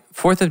point,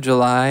 4th of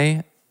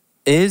July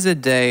is a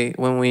day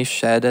when we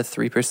shed a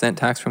 3%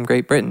 tax from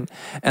Great Britain.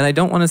 And I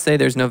don't want to say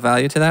there's no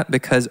value to that,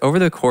 because over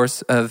the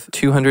course of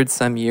 200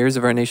 some years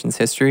of our nation's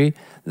history,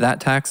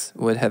 that tax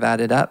would have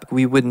added up.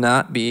 We would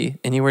not be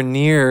anywhere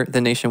near the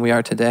nation we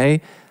are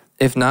today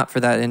if not for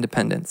that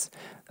independence.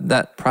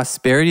 That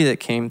prosperity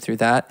that came through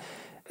that,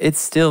 it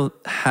still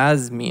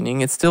has meaning.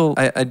 It's still,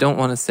 I don't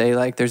want to say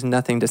like there's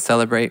nothing to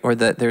celebrate, or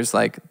that there's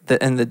like,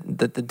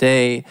 the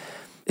day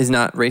is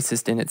not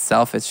racist in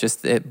itself. It's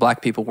just that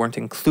black people weren't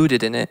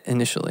included in it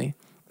initially.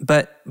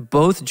 But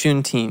both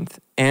Juneteenth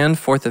and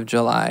 4th of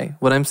July,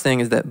 what I'm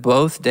saying is that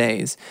both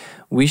days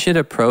we should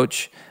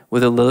approach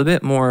with a little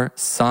bit more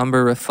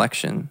somber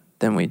reflection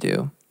than we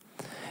do.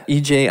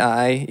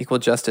 EJI, Equal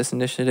Justice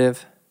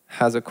Initiative,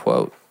 has a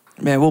quote.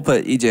 Man, we'll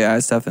put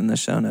EJI stuff in the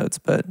show notes,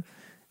 but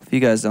if you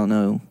guys don't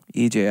know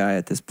EJI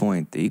at this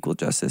point, the Equal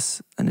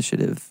Justice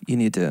Initiative, you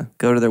need to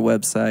go to their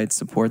website,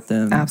 support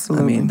them.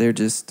 Absolutely. I mean, they're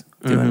just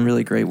doing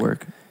really great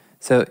work.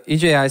 So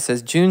EJI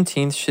says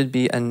Juneteenth should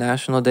be a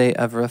national day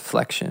of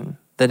reflection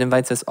that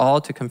invites us all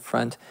to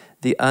confront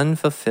the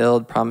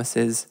unfulfilled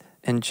promises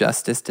and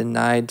justice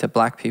denied to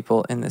black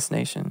people in this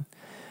nation.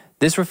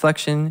 This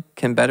reflection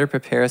can better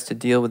prepare us to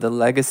deal with the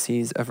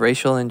legacies of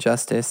racial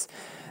injustice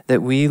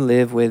that we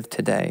live with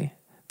today.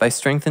 By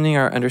strengthening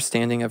our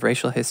understanding of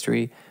racial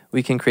history,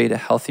 we can create a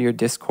healthier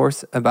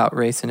discourse about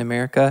race in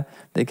America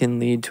that can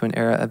lead to an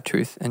era of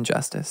truth and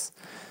justice.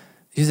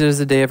 Use it as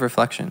a day of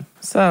reflection.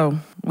 So,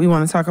 we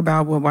want to talk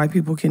about what white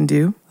people can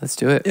do. Let's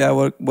do it. Yeah,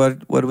 what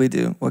do we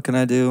do? What can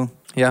I do?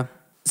 Yeah.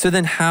 So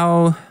then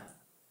how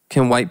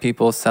can white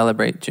people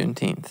celebrate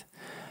Juneteenth?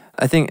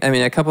 I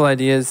mean, a couple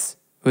ideas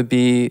would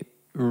be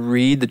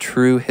read the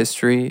true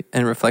history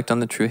and reflect on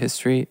the true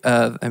history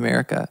of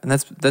America. And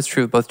that's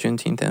true of both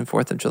Juneteenth and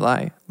 4th of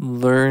July.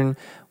 Learn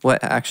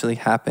what actually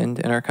happened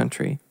in our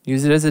country.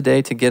 Use it as a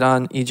day to get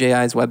on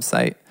EJI's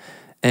website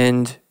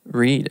and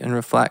read and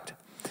reflect.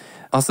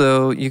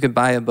 Also, you could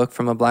buy a book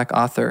from a black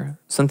author.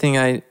 Something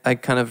I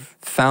kind of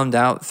found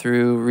out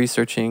through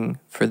researching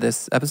for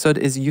this episode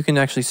is you can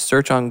actually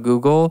search on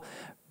Google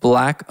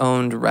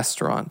black-owned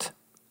restaurant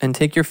and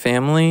take your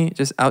family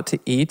just out to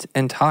eat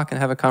and talk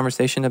and have a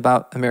conversation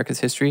about America's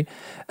history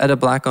at a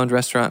black-owned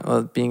restaurant,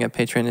 while being a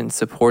patron and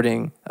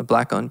supporting a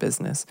black-owned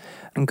business.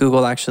 And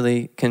Google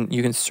actually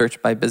you can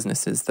search by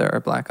businesses that are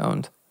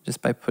black-owned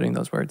just by putting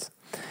those words.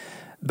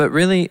 But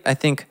really, I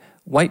think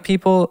white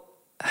people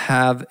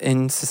have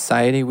in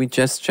society, we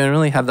just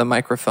generally have the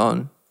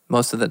microphone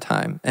most of the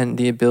time and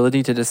the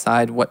ability to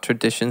decide what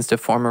traditions to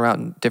form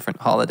around different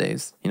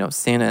holidays,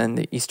 Santa and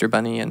the Easter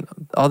Bunny and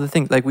all the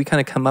things. Like, we kind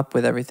of come up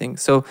with everything.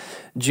 So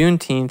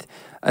Juneteenth,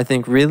 I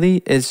think,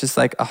 really is just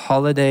like a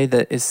holiday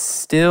that is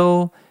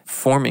still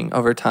forming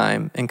over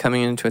time and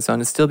coming into its own.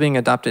 It's still being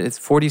adopted. It's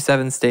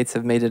 47 states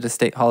have made it a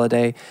state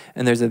holiday,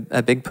 and there's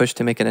a big push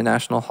to make it a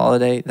national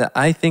holiday that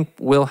I think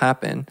will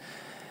happen.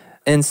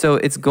 And so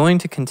it's going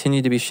to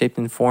continue to be shaped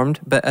and formed.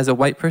 But as a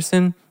white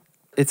person,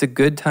 it's a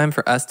good time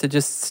for us to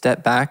just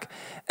step back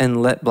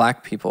and let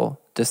black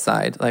people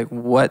decide like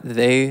what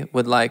they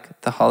would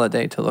like the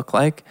holiday to look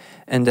like,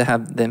 and to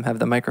have them have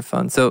the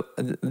microphone. So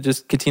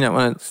just, Katina, I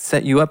want to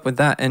set you up with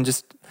that and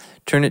just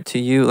turn it to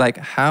you. Like,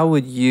 how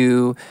would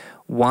you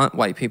want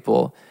white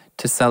people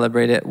to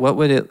celebrate it? What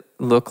would it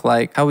look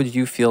like? How would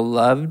you feel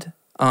loved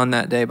on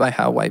that day by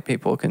how white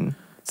people can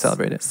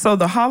celebrate it? So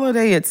the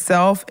holiday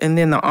itself and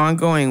then the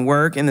ongoing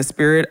work and the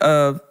spirit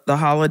of the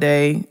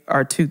holiday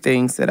are two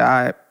things that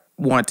I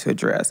want to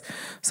address.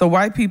 So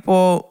white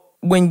people,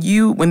 when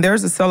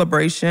there's a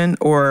celebration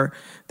or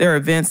there are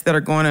events that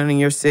are going on in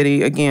your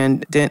city,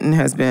 again, Denton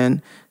has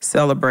been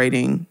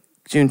celebrating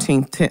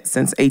Juneteenth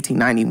since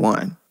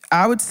 1891.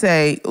 I would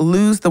say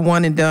lose the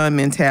one and done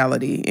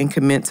mentality and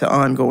commit to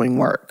ongoing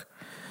work.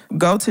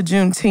 Go to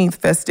Juneteenth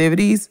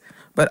festivities,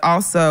 but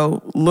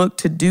also look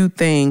to do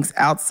things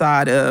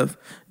outside of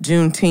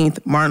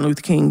Juneteenth, Martin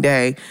Luther King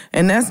Day.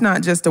 And that's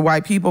not just the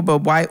white people,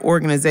 but white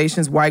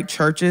organizations, white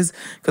churches,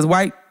 because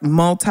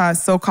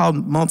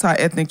so-called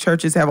multi-ethnic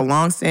churches have a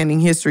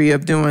long-standing history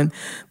of doing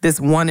this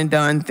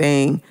one-and-done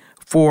thing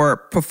for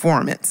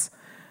performance.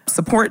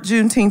 Support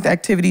Juneteenth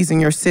activities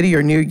in your city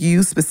or near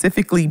you,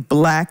 specifically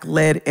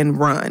Black-led and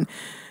run.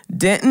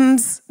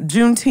 Denton's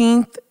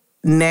Juneteenth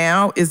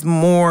now is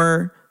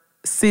more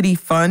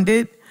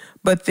city-funded,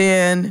 but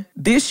then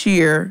this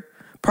year,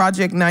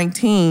 Project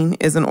 19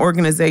 is an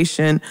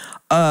organization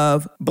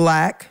of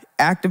Black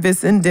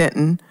activists in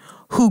Denton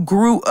who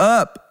grew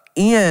up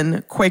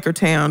in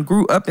Quakertown,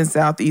 grew up in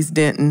Southeast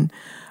Denton,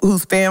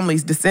 whose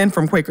families descend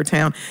from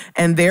Quakertown,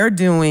 and they're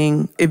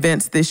doing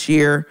events this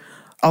year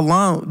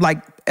alone,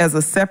 like as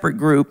a separate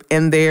group,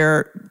 and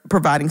they're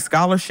providing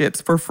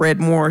scholarships for Fred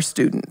Moore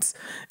students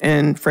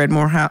in Fred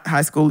Moore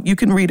High School. You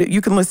can read it.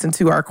 You can listen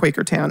to our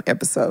Quakertown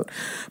episode.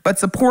 But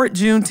support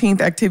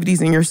Juneteenth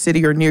activities in your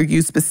city or near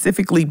you,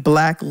 specifically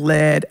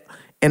Black-led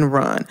and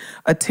run.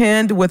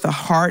 Attend with a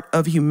heart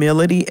of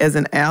humility as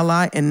an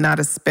ally and not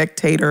a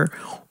spectator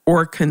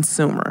or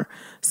consumer.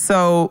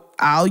 So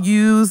I'll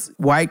use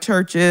white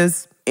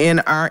churches in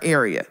our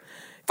area.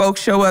 Folks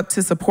show up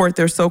to support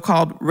their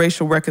so-called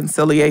racial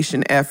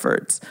reconciliation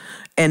efforts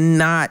and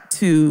not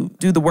to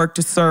do the work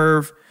to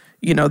serve,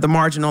 the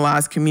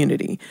marginalized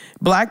community.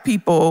 Black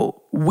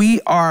people,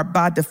 we are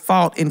by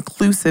default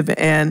inclusive,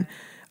 and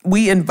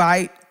we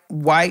invite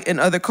white and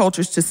other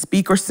cultures to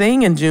speak or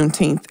sing in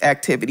Juneteenth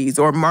activities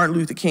or Martin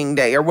Luther King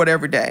Day or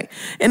whatever day.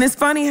 And it's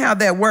funny how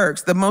that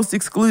works. The most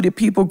excluded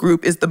people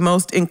group is the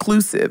most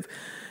inclusive.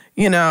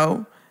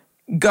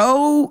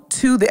 Go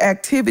to the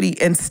activity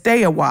and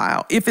stay a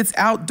while. If it's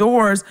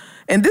outdoors,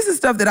 and this is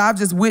stuff that I've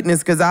just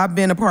witnessed because I've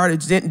been a part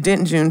of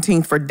Denton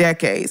Juneteenth for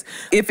decades.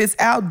 If it's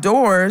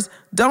outdoors,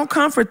 don't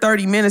come for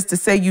 30 minutes to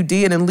say you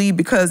did and leave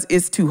because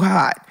it's too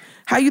hot.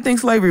 How you think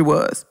slavery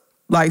was?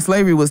 Like,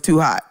 slavery was too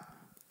hot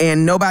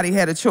and nobody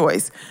had a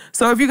choice.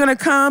 So if you're gonna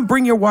come,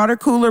 bring your water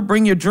cooler,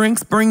 bring your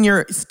drinks, bring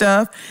your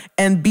stuff,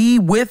 and be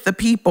with the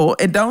people.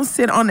 And don't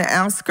sit on the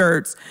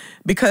outskirts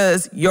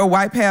because your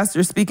white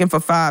pastor is speaking for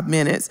 5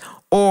 minutes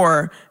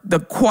or the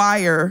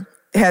choir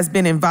has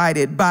been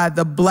invited by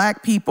the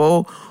Black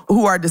people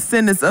who are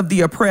descendants of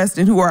the oppressed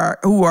and who are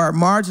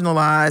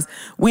marginalized.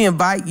 We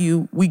invite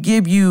you, we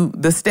give you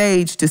the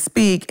stage to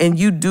speak, and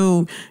you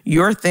do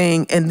your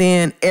thing, and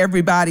then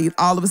everybody,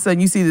 all of a sudden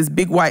you see this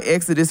big white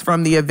exodus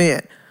from the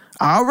event.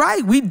 All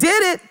right, we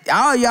did it.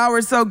 Oh, y'all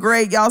were so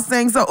great. Y'all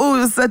sang so, it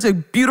was such a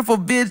beautiful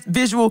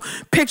visual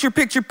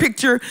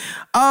picture.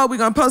 Oh, we're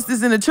going to post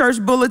this in the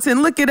church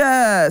bulletin. Look at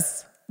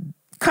us.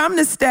 Come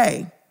to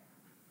stay.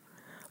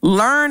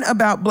 Learn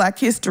about Black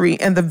history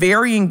and the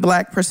varying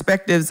Black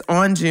perspectives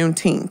on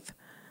Juneteenth.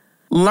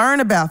 Learn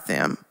about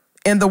them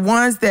and the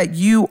ones that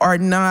you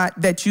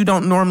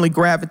don't normally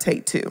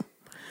gravitate to.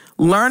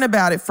 Learn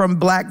about it from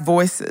Black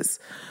voices.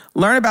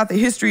 Learn about the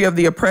history of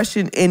the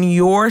oppression in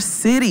your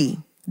city.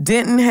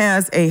 Denton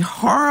has a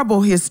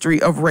horrible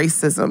history of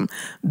racism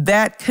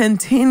that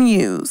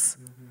continues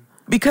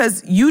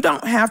because you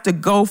don't have to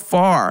go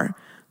far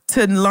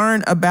to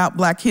learn about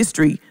Black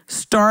history.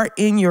 Start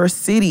in your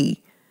city,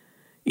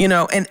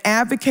 and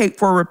advocate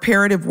for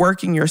reparative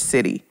work in your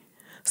city.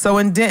 So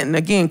in Denton,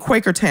 again,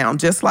 Quakertown,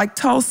 just like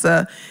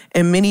Tulsa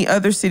and many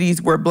other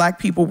cities where Black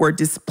people were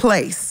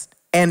displaced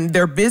and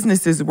their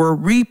businesses were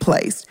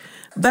replaced.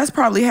 That's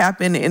probably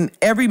happened in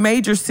every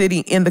major city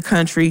in the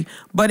country,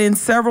 but in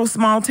several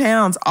small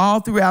towns all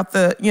throughout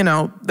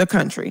the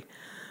country.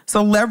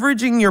 So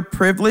leveraging your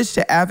privilege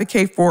to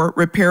advocate for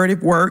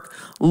reparative work,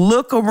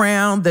 look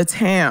around the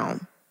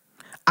town.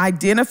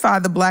 Identify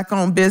the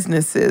Black-owned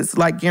businesses,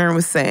 like Garen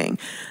was saying.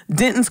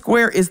 Denton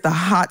Square is the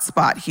hot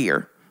spot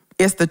here.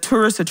 It's the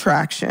tourist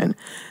attraction.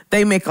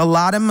 They make a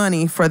lot of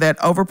money for that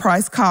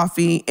overpriced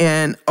coffee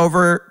and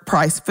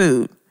overpriced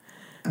food.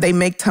 They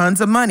make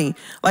tons of money.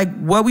 Like,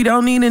 what we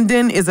don't need in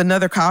Denton is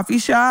another coffee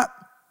shop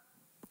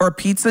or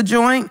pizza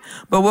joint.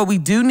 But what we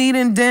do need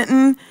in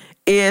Denton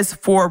is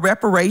for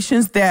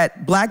reparations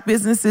that Black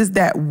businesses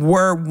that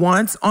were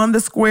once on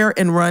the square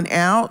and run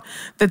out,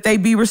 that they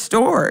be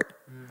restored.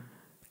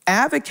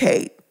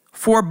 Advocate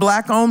for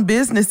Black-owned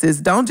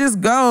businesses. Don't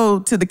just go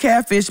to the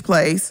catfish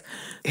place.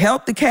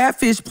 Help the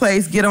catfish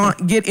place get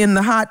in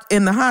the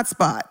hot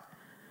spot.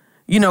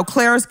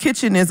 Clara's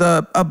Kitchen is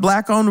a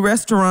Black-owned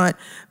restaurant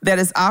that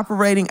is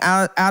operating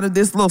out of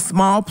this little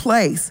small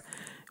place.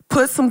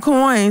 Put some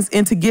coins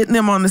into getting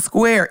them on the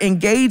square.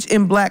 Engage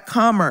in Black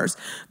commerce.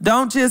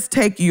 Don't just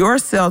take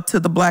yourself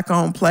to the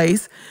Black-owned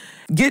place.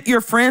 Get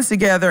your friends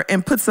together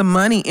and put some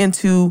money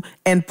into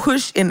and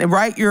push and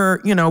write your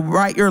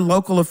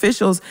local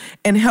officials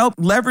and help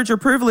leverage your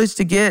privilege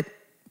to get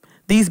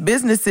these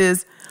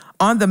businesses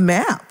on the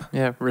map.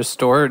 Yeah,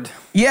 restored.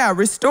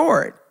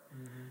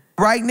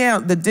 Right now,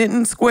 the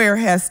Denton Square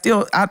has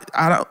still,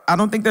 I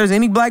don't think there's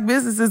any Black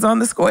businesses on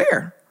the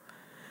square.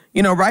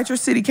 Write your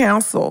city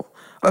council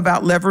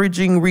about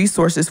leveraging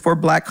resources for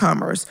Black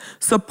commerce.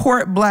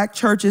 Support Black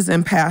churches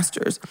and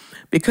pastors,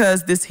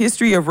 because this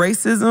history of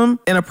racism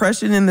and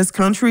oppression in this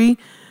country,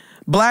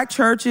 Black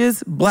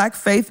churches, Black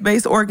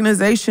faith-based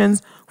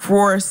organizations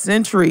for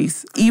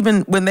centuries,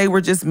 even when they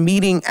were just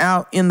meeting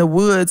out in the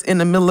woods in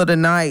the middle of the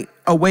night,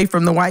 away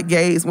from the white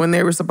gays when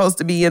they were supposed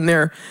to be in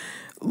their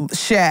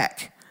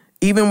shack.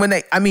 Even when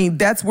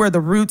that's where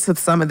the roots of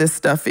some of this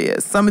stuff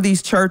is. Some of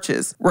these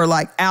churches were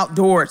like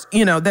outdoors,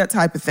 that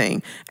type of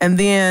thing. And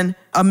then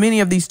many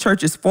of these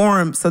churches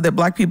formed so that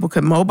Black people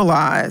could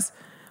mobilize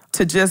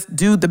to just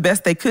do the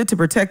best they could to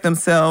protect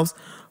themselves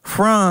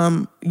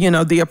from,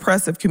 the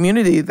oppressive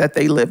community that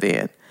they live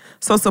in.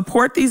 So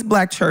support these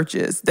Black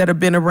churches that have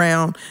been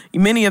around.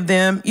 Many of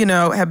them,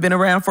 have been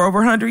around for over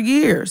 100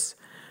 years.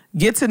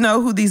 Get to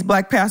know who these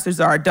Black pastors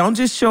are. Don't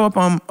just show up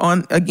on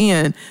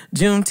again,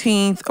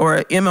 Juneteenth or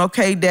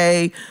MLK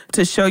Day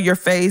to show your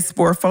face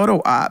for a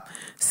photo op.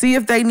 See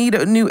if they need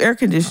a new air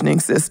conditioning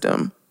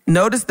system.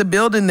 Notice the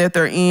building that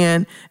they're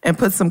in and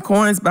put some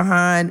coins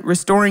behind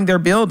restoring their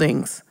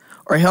buildings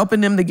or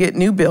helping them to get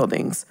new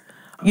buildings.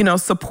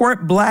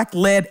 Support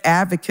Black-led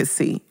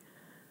advocacy.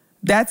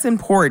 That's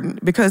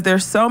important because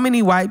there's so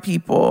many white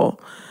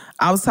people.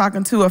 I was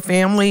talking to a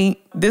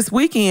family this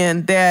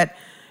weekend that,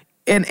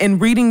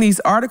 and reading these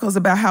articles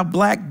about how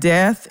Black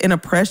death and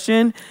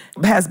oppression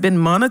has been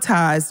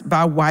monetized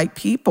by white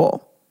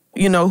people,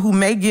 who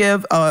may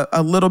give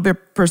a little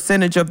bit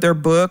percentage of their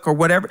book or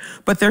whatever,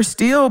 but they're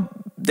still,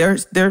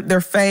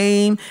 their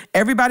fame.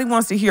 Everybody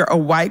wants to hear a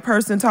white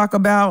person talk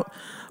about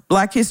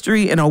Black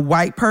history and a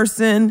white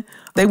person.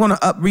 They want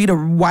to read a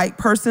white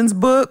person's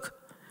book,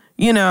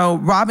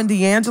 Robin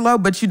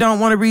DiAngelo, but you don't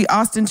want to read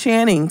Austin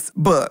Channing's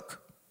book.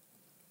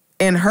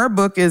 And her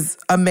book is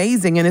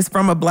amazing, and it's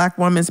from a Black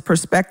woman's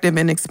perspective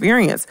and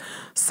experience.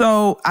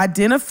 So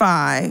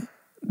identify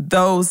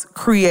those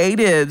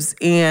creatives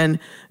and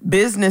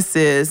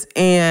businesses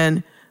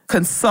and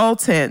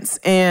consultants,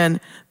 and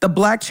the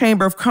Black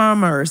Chamber of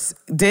Commerce,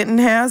 Denton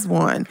has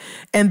one,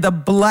 and the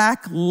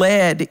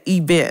Black-led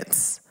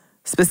events,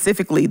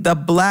 specifically the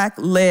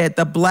Black-led,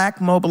 the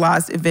Black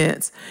mobilized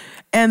events,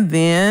 and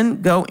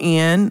then go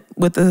in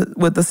with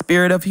the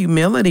spirit of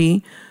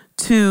humility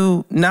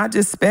to not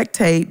just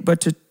spectate,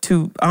 but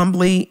to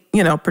humbly,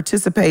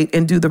 participate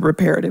and do the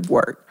reparative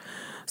work.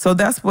 So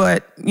that's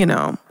what,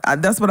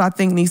 that's what I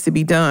think needs to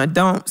be done.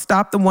 Don't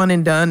stop the one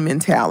and done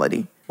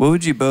mentality. What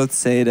would you both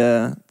say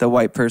to the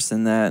white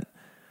person that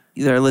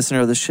either a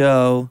listener of the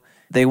show,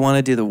 they want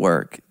to do the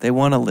work, they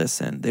want to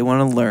listen, they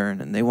want to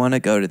learn, and they want to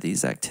go to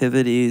these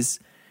activities,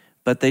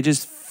 but they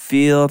just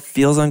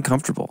feels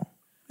uncomfortable.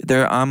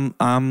 There's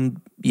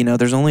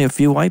only a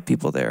few white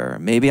people there.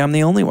 Maybe I'm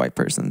the only white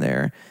person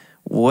there.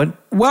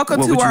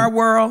 Welcome to our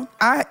world.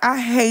 I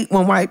hate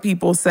when white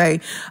people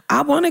say,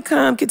 I want to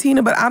come,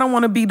 Katina, but I don't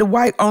want to be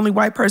the only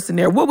white person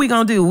there. What we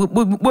going to do?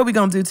 What we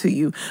going to do to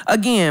you?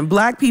 Again,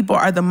 Black people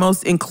are the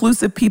most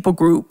inclusive people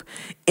group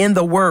in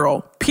the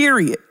world,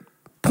 period.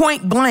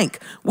 Point blank.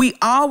 We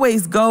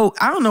always go,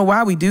 I don't know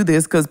why we do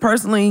this, because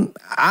personally,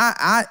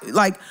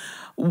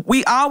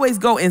 we always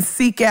go and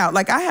seek out.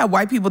 Like, I have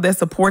white people that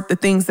support the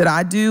things that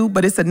I do,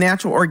 but it's a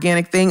natural,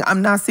 organic thing.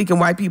 I'm not seeking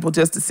white people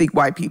just to seek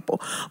white people.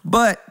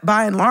 But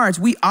by and large,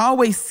 we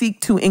always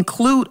seek to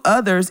include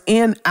others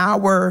in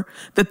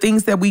the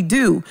things that we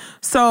do.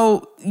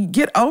 So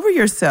get over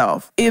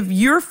yourself. If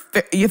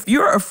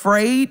you're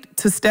afraid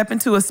to step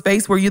into a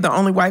space where you're the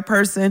only white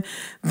person,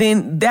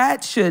 then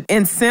that should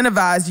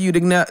incentivize you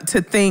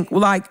to think,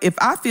 like, if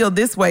I feel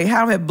this way,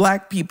 how have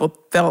Black people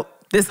felt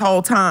this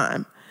whole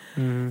time?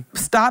 Mm-hmm.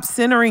 Stop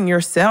centering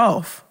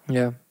yourself.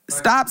 Yeah.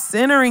 Stop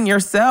centering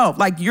yourself.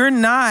 Like, you're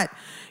not,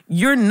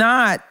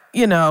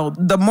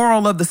 the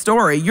moral of the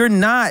story. You're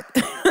not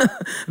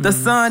the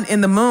sun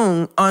and the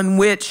moon on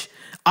which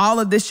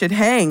all of this should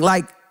hang.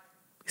 Like,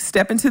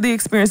 step into the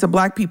experience of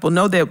Black people.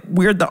 Know that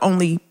we're the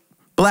only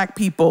Black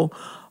people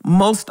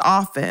most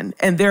often,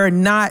 and there are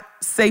not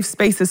safe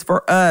spaces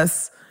for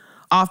us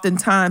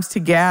oftentimes to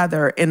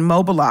gather and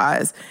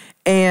mobilize.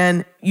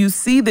 And you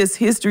see this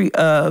history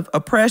of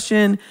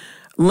oppression,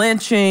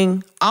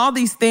 lynching, all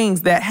these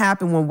things that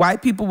happen when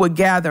white people would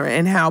gather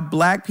and how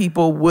Black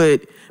people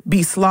would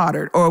be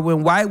slaughtered, or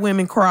when white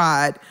women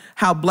cried,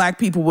 how Black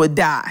people would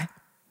die.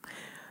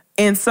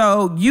 And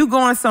so you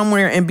going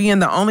somewhere and being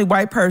the only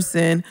white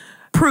person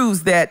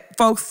proves that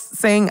folks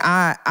saying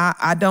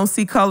I don't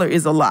see color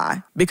is a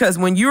lie. Because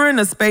when you're in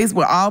a space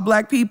with all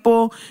Black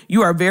people,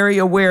 you are very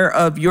aware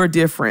of your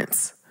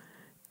difference.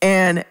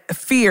 And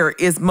fear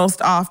is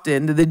most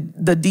often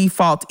the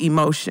default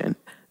emotion.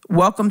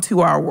 Welcome to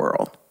our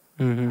world.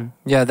 Mm-hmm.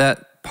 Yeah,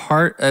 that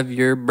part of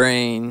your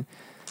brain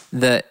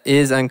that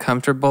is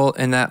uncomfortable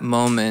in that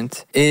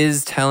moment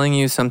is telling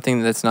you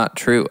something that's not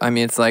true. I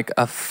mean, it's like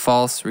a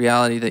false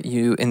reality that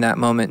you, in that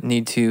moment,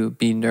 need to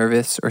be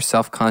nervous or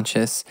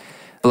self-conscious.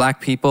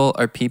 Black people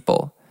are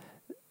people.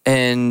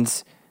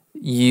 And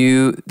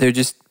they're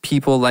just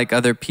people like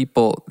other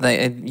people.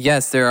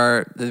 Yes, there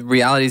are the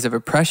realities of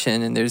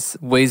oppression, and there's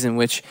ways in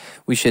which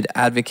we should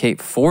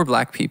advocate for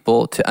Black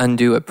people to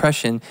undo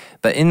oppression.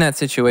 But in that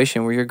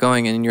situation where you're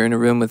going and you're in a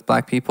room with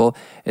Black people,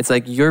 it's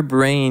like your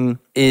brain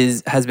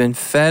has been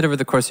fed over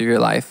the course of your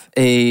life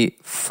a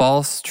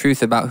false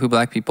truth about who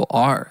Black people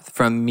are,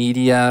 from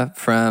media,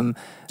 from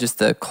just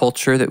the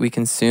culture that we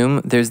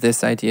consume. There's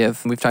this idea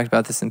of, we've talked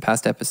about this in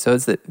past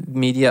episodes, that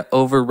media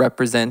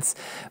overrepresents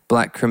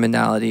Black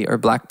criminality or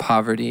Black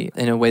poverty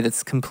in a way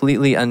that's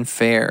completely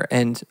unfair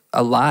and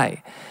a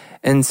lie.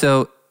 And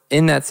so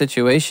in that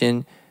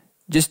situation,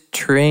 just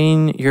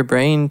train your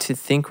brain to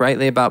think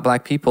rightly about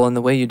Black people. And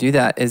the way you do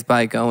that is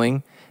by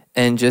going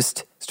and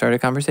just start a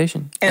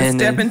conversation. And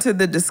step into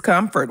the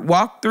discomfort.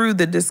 Walk through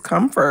the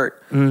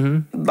discomfort.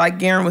 Mm-hmm. Like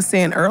Garen was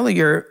saying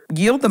earlier,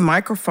 yield the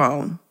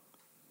microphone.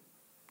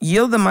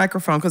 Yield the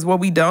microphone, because what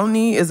we don't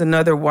need is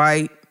another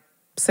white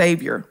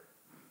savior.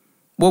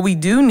 What we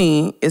do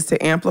need is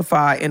to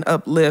amplify and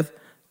uplift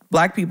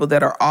Black people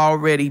that are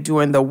already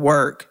doing the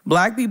work.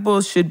 Black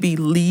people should be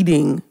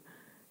leading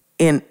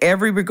in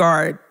every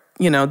regard.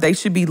 You know, they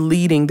should be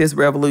leading this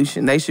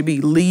revolution. They should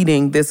be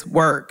leading this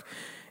work.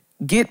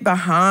 Get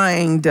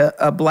behind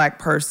a Black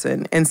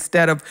person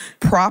instead of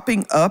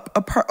propping up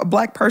a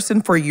Black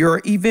person for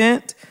your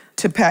event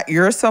to pat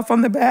yourself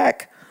on the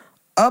back.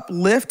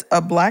 Uplift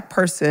a Black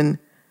person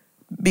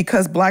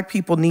because Black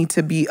people need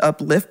to be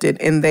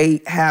uplifted, and they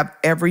have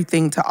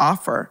everything to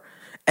offer.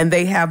 And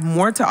they have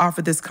more to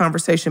offer this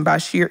conversation by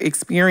sheer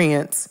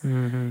experience.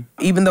 Mm-hmm.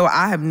 Even though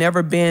I have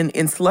never been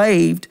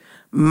enslaved,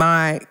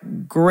 my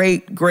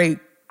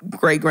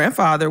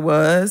great-great-great-grandfather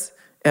was,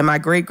 and my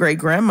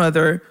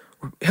great-great-grandmother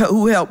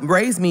who helped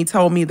raise me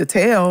told me the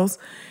tales.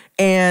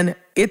 And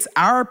it's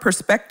our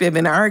perspective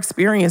and our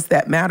experience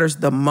that matters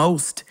the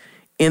most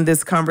in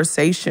this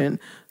conversation.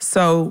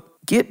 So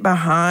get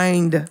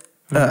behind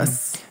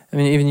us. I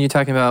mean, even you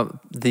talking about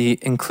the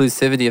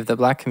inclusivity of the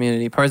Black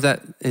community, part of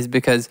that is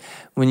because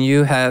when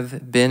you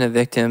have been a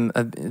victim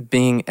of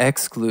being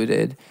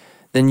excluded,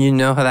 then you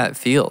know how that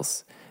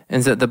feels.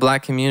 And so the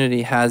Black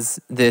community has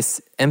this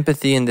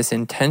empathy and this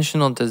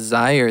intentional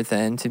desire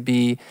then to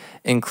be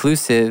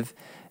inclusive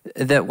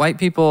that white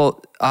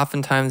people,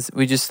 oftentimes,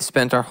 we just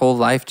spent our whole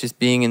life just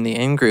being in the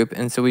in-group,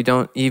 and so we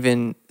don't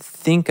even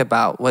think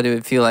about what it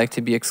would feel like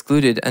to be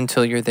excluded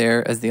until you're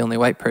there as the only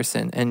white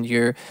person, and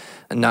you're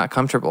not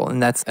comfortable. And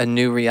that's a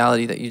new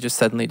reality that you just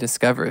suddenly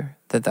discover,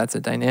 that that's a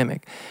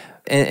dynamic.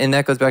 And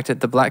that goes back to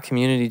the Black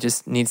community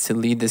just needs to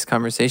lead this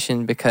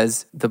conversation,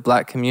 because the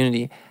Black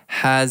community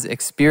has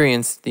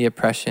experienced the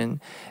oppression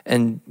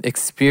and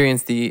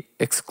experienced the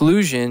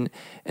exclusion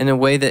in a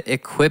way that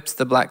equips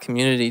the Black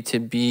community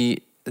to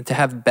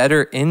have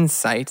better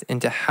insight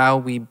into how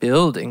we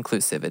build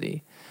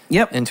inclusivity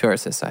into our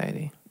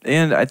society.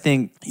 And I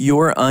think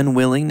your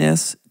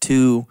unwillingness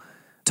to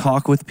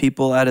talk with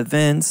people at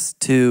events,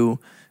 to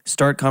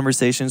start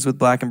conversations with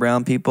Black and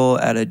brown people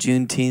at a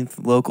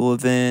Juneteenth local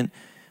event,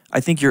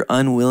 I think your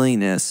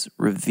unwillingness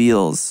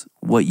reveals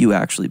what you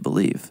actually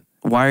believe.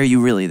 Why are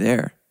you really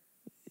there?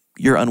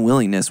 Your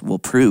unwillingness will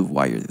prove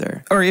why you're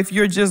there. Or if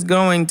you're just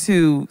going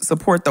to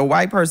support the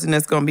white person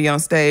that's going to be on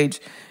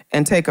stage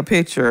and take a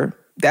picture,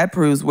 that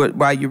proves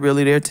why you're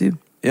really there too.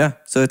 Yeah.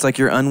 So it's like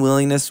your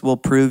unwillingness will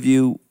prove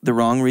you the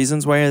wrong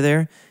reasons why you're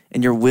there,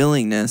 and your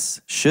willingness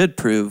should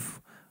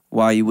prove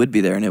why you would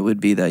be there, and it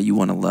would be that you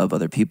want to love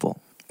other people.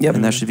 Yep.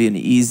 And that should be an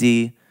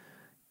easy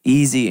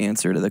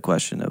answer to the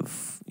question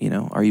of,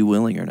 are you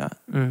willing or not?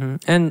 Mm-hmm.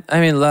 And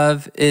I mean,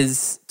 love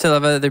is to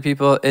love other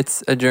people.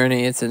 It's a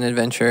journey. It's an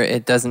adventure.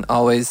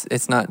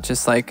 It's not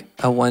just like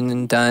a one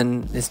and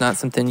done. It's not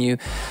something you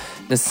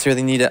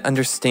necessarily need to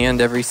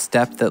understand every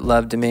step that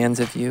love demands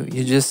of you.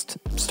 You just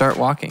start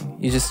walking.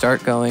 You just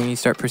start going. You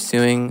start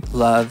pursuing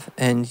love,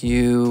 and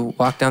you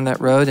walk down that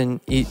road. And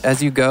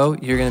as you go,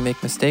 you're going to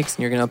make mistakes,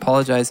 and you're going to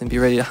apologize and be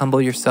ready to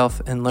humble yourself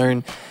and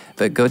learn.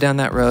 But go down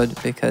that road,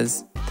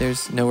 because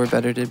there's nowhere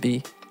better to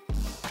be.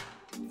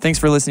 Thanks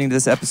for listening to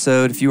this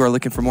episode. If you are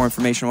looking for more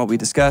information on what we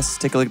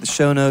discussed, take a look at the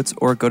show notes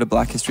or go to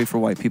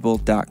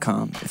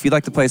blackhistoryforwhitepeople.com. If you'd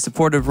like to play a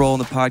supportive role in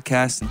the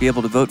podcast and be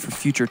able to vote for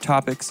future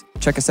topics,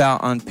 check us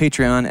out on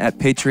Patreon at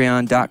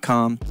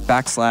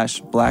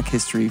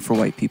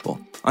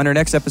patreon.com/blackhistoryforwhitepeople. On our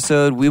next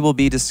episode, we will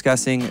be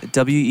discussing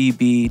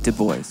W.E.B. Du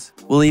Bois.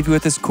 We'll leave you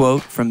with this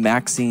quote from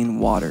Maxine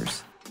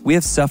Waters. "We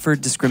have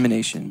suffered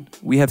discrimination.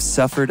 We have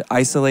suffered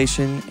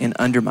isolation and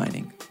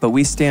undermining, but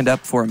we stand up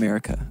for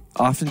America.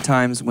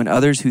 Oftentimes, when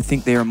others who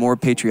think they are more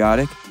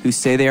patriotic, who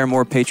say they are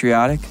more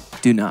patriotic,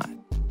 do not.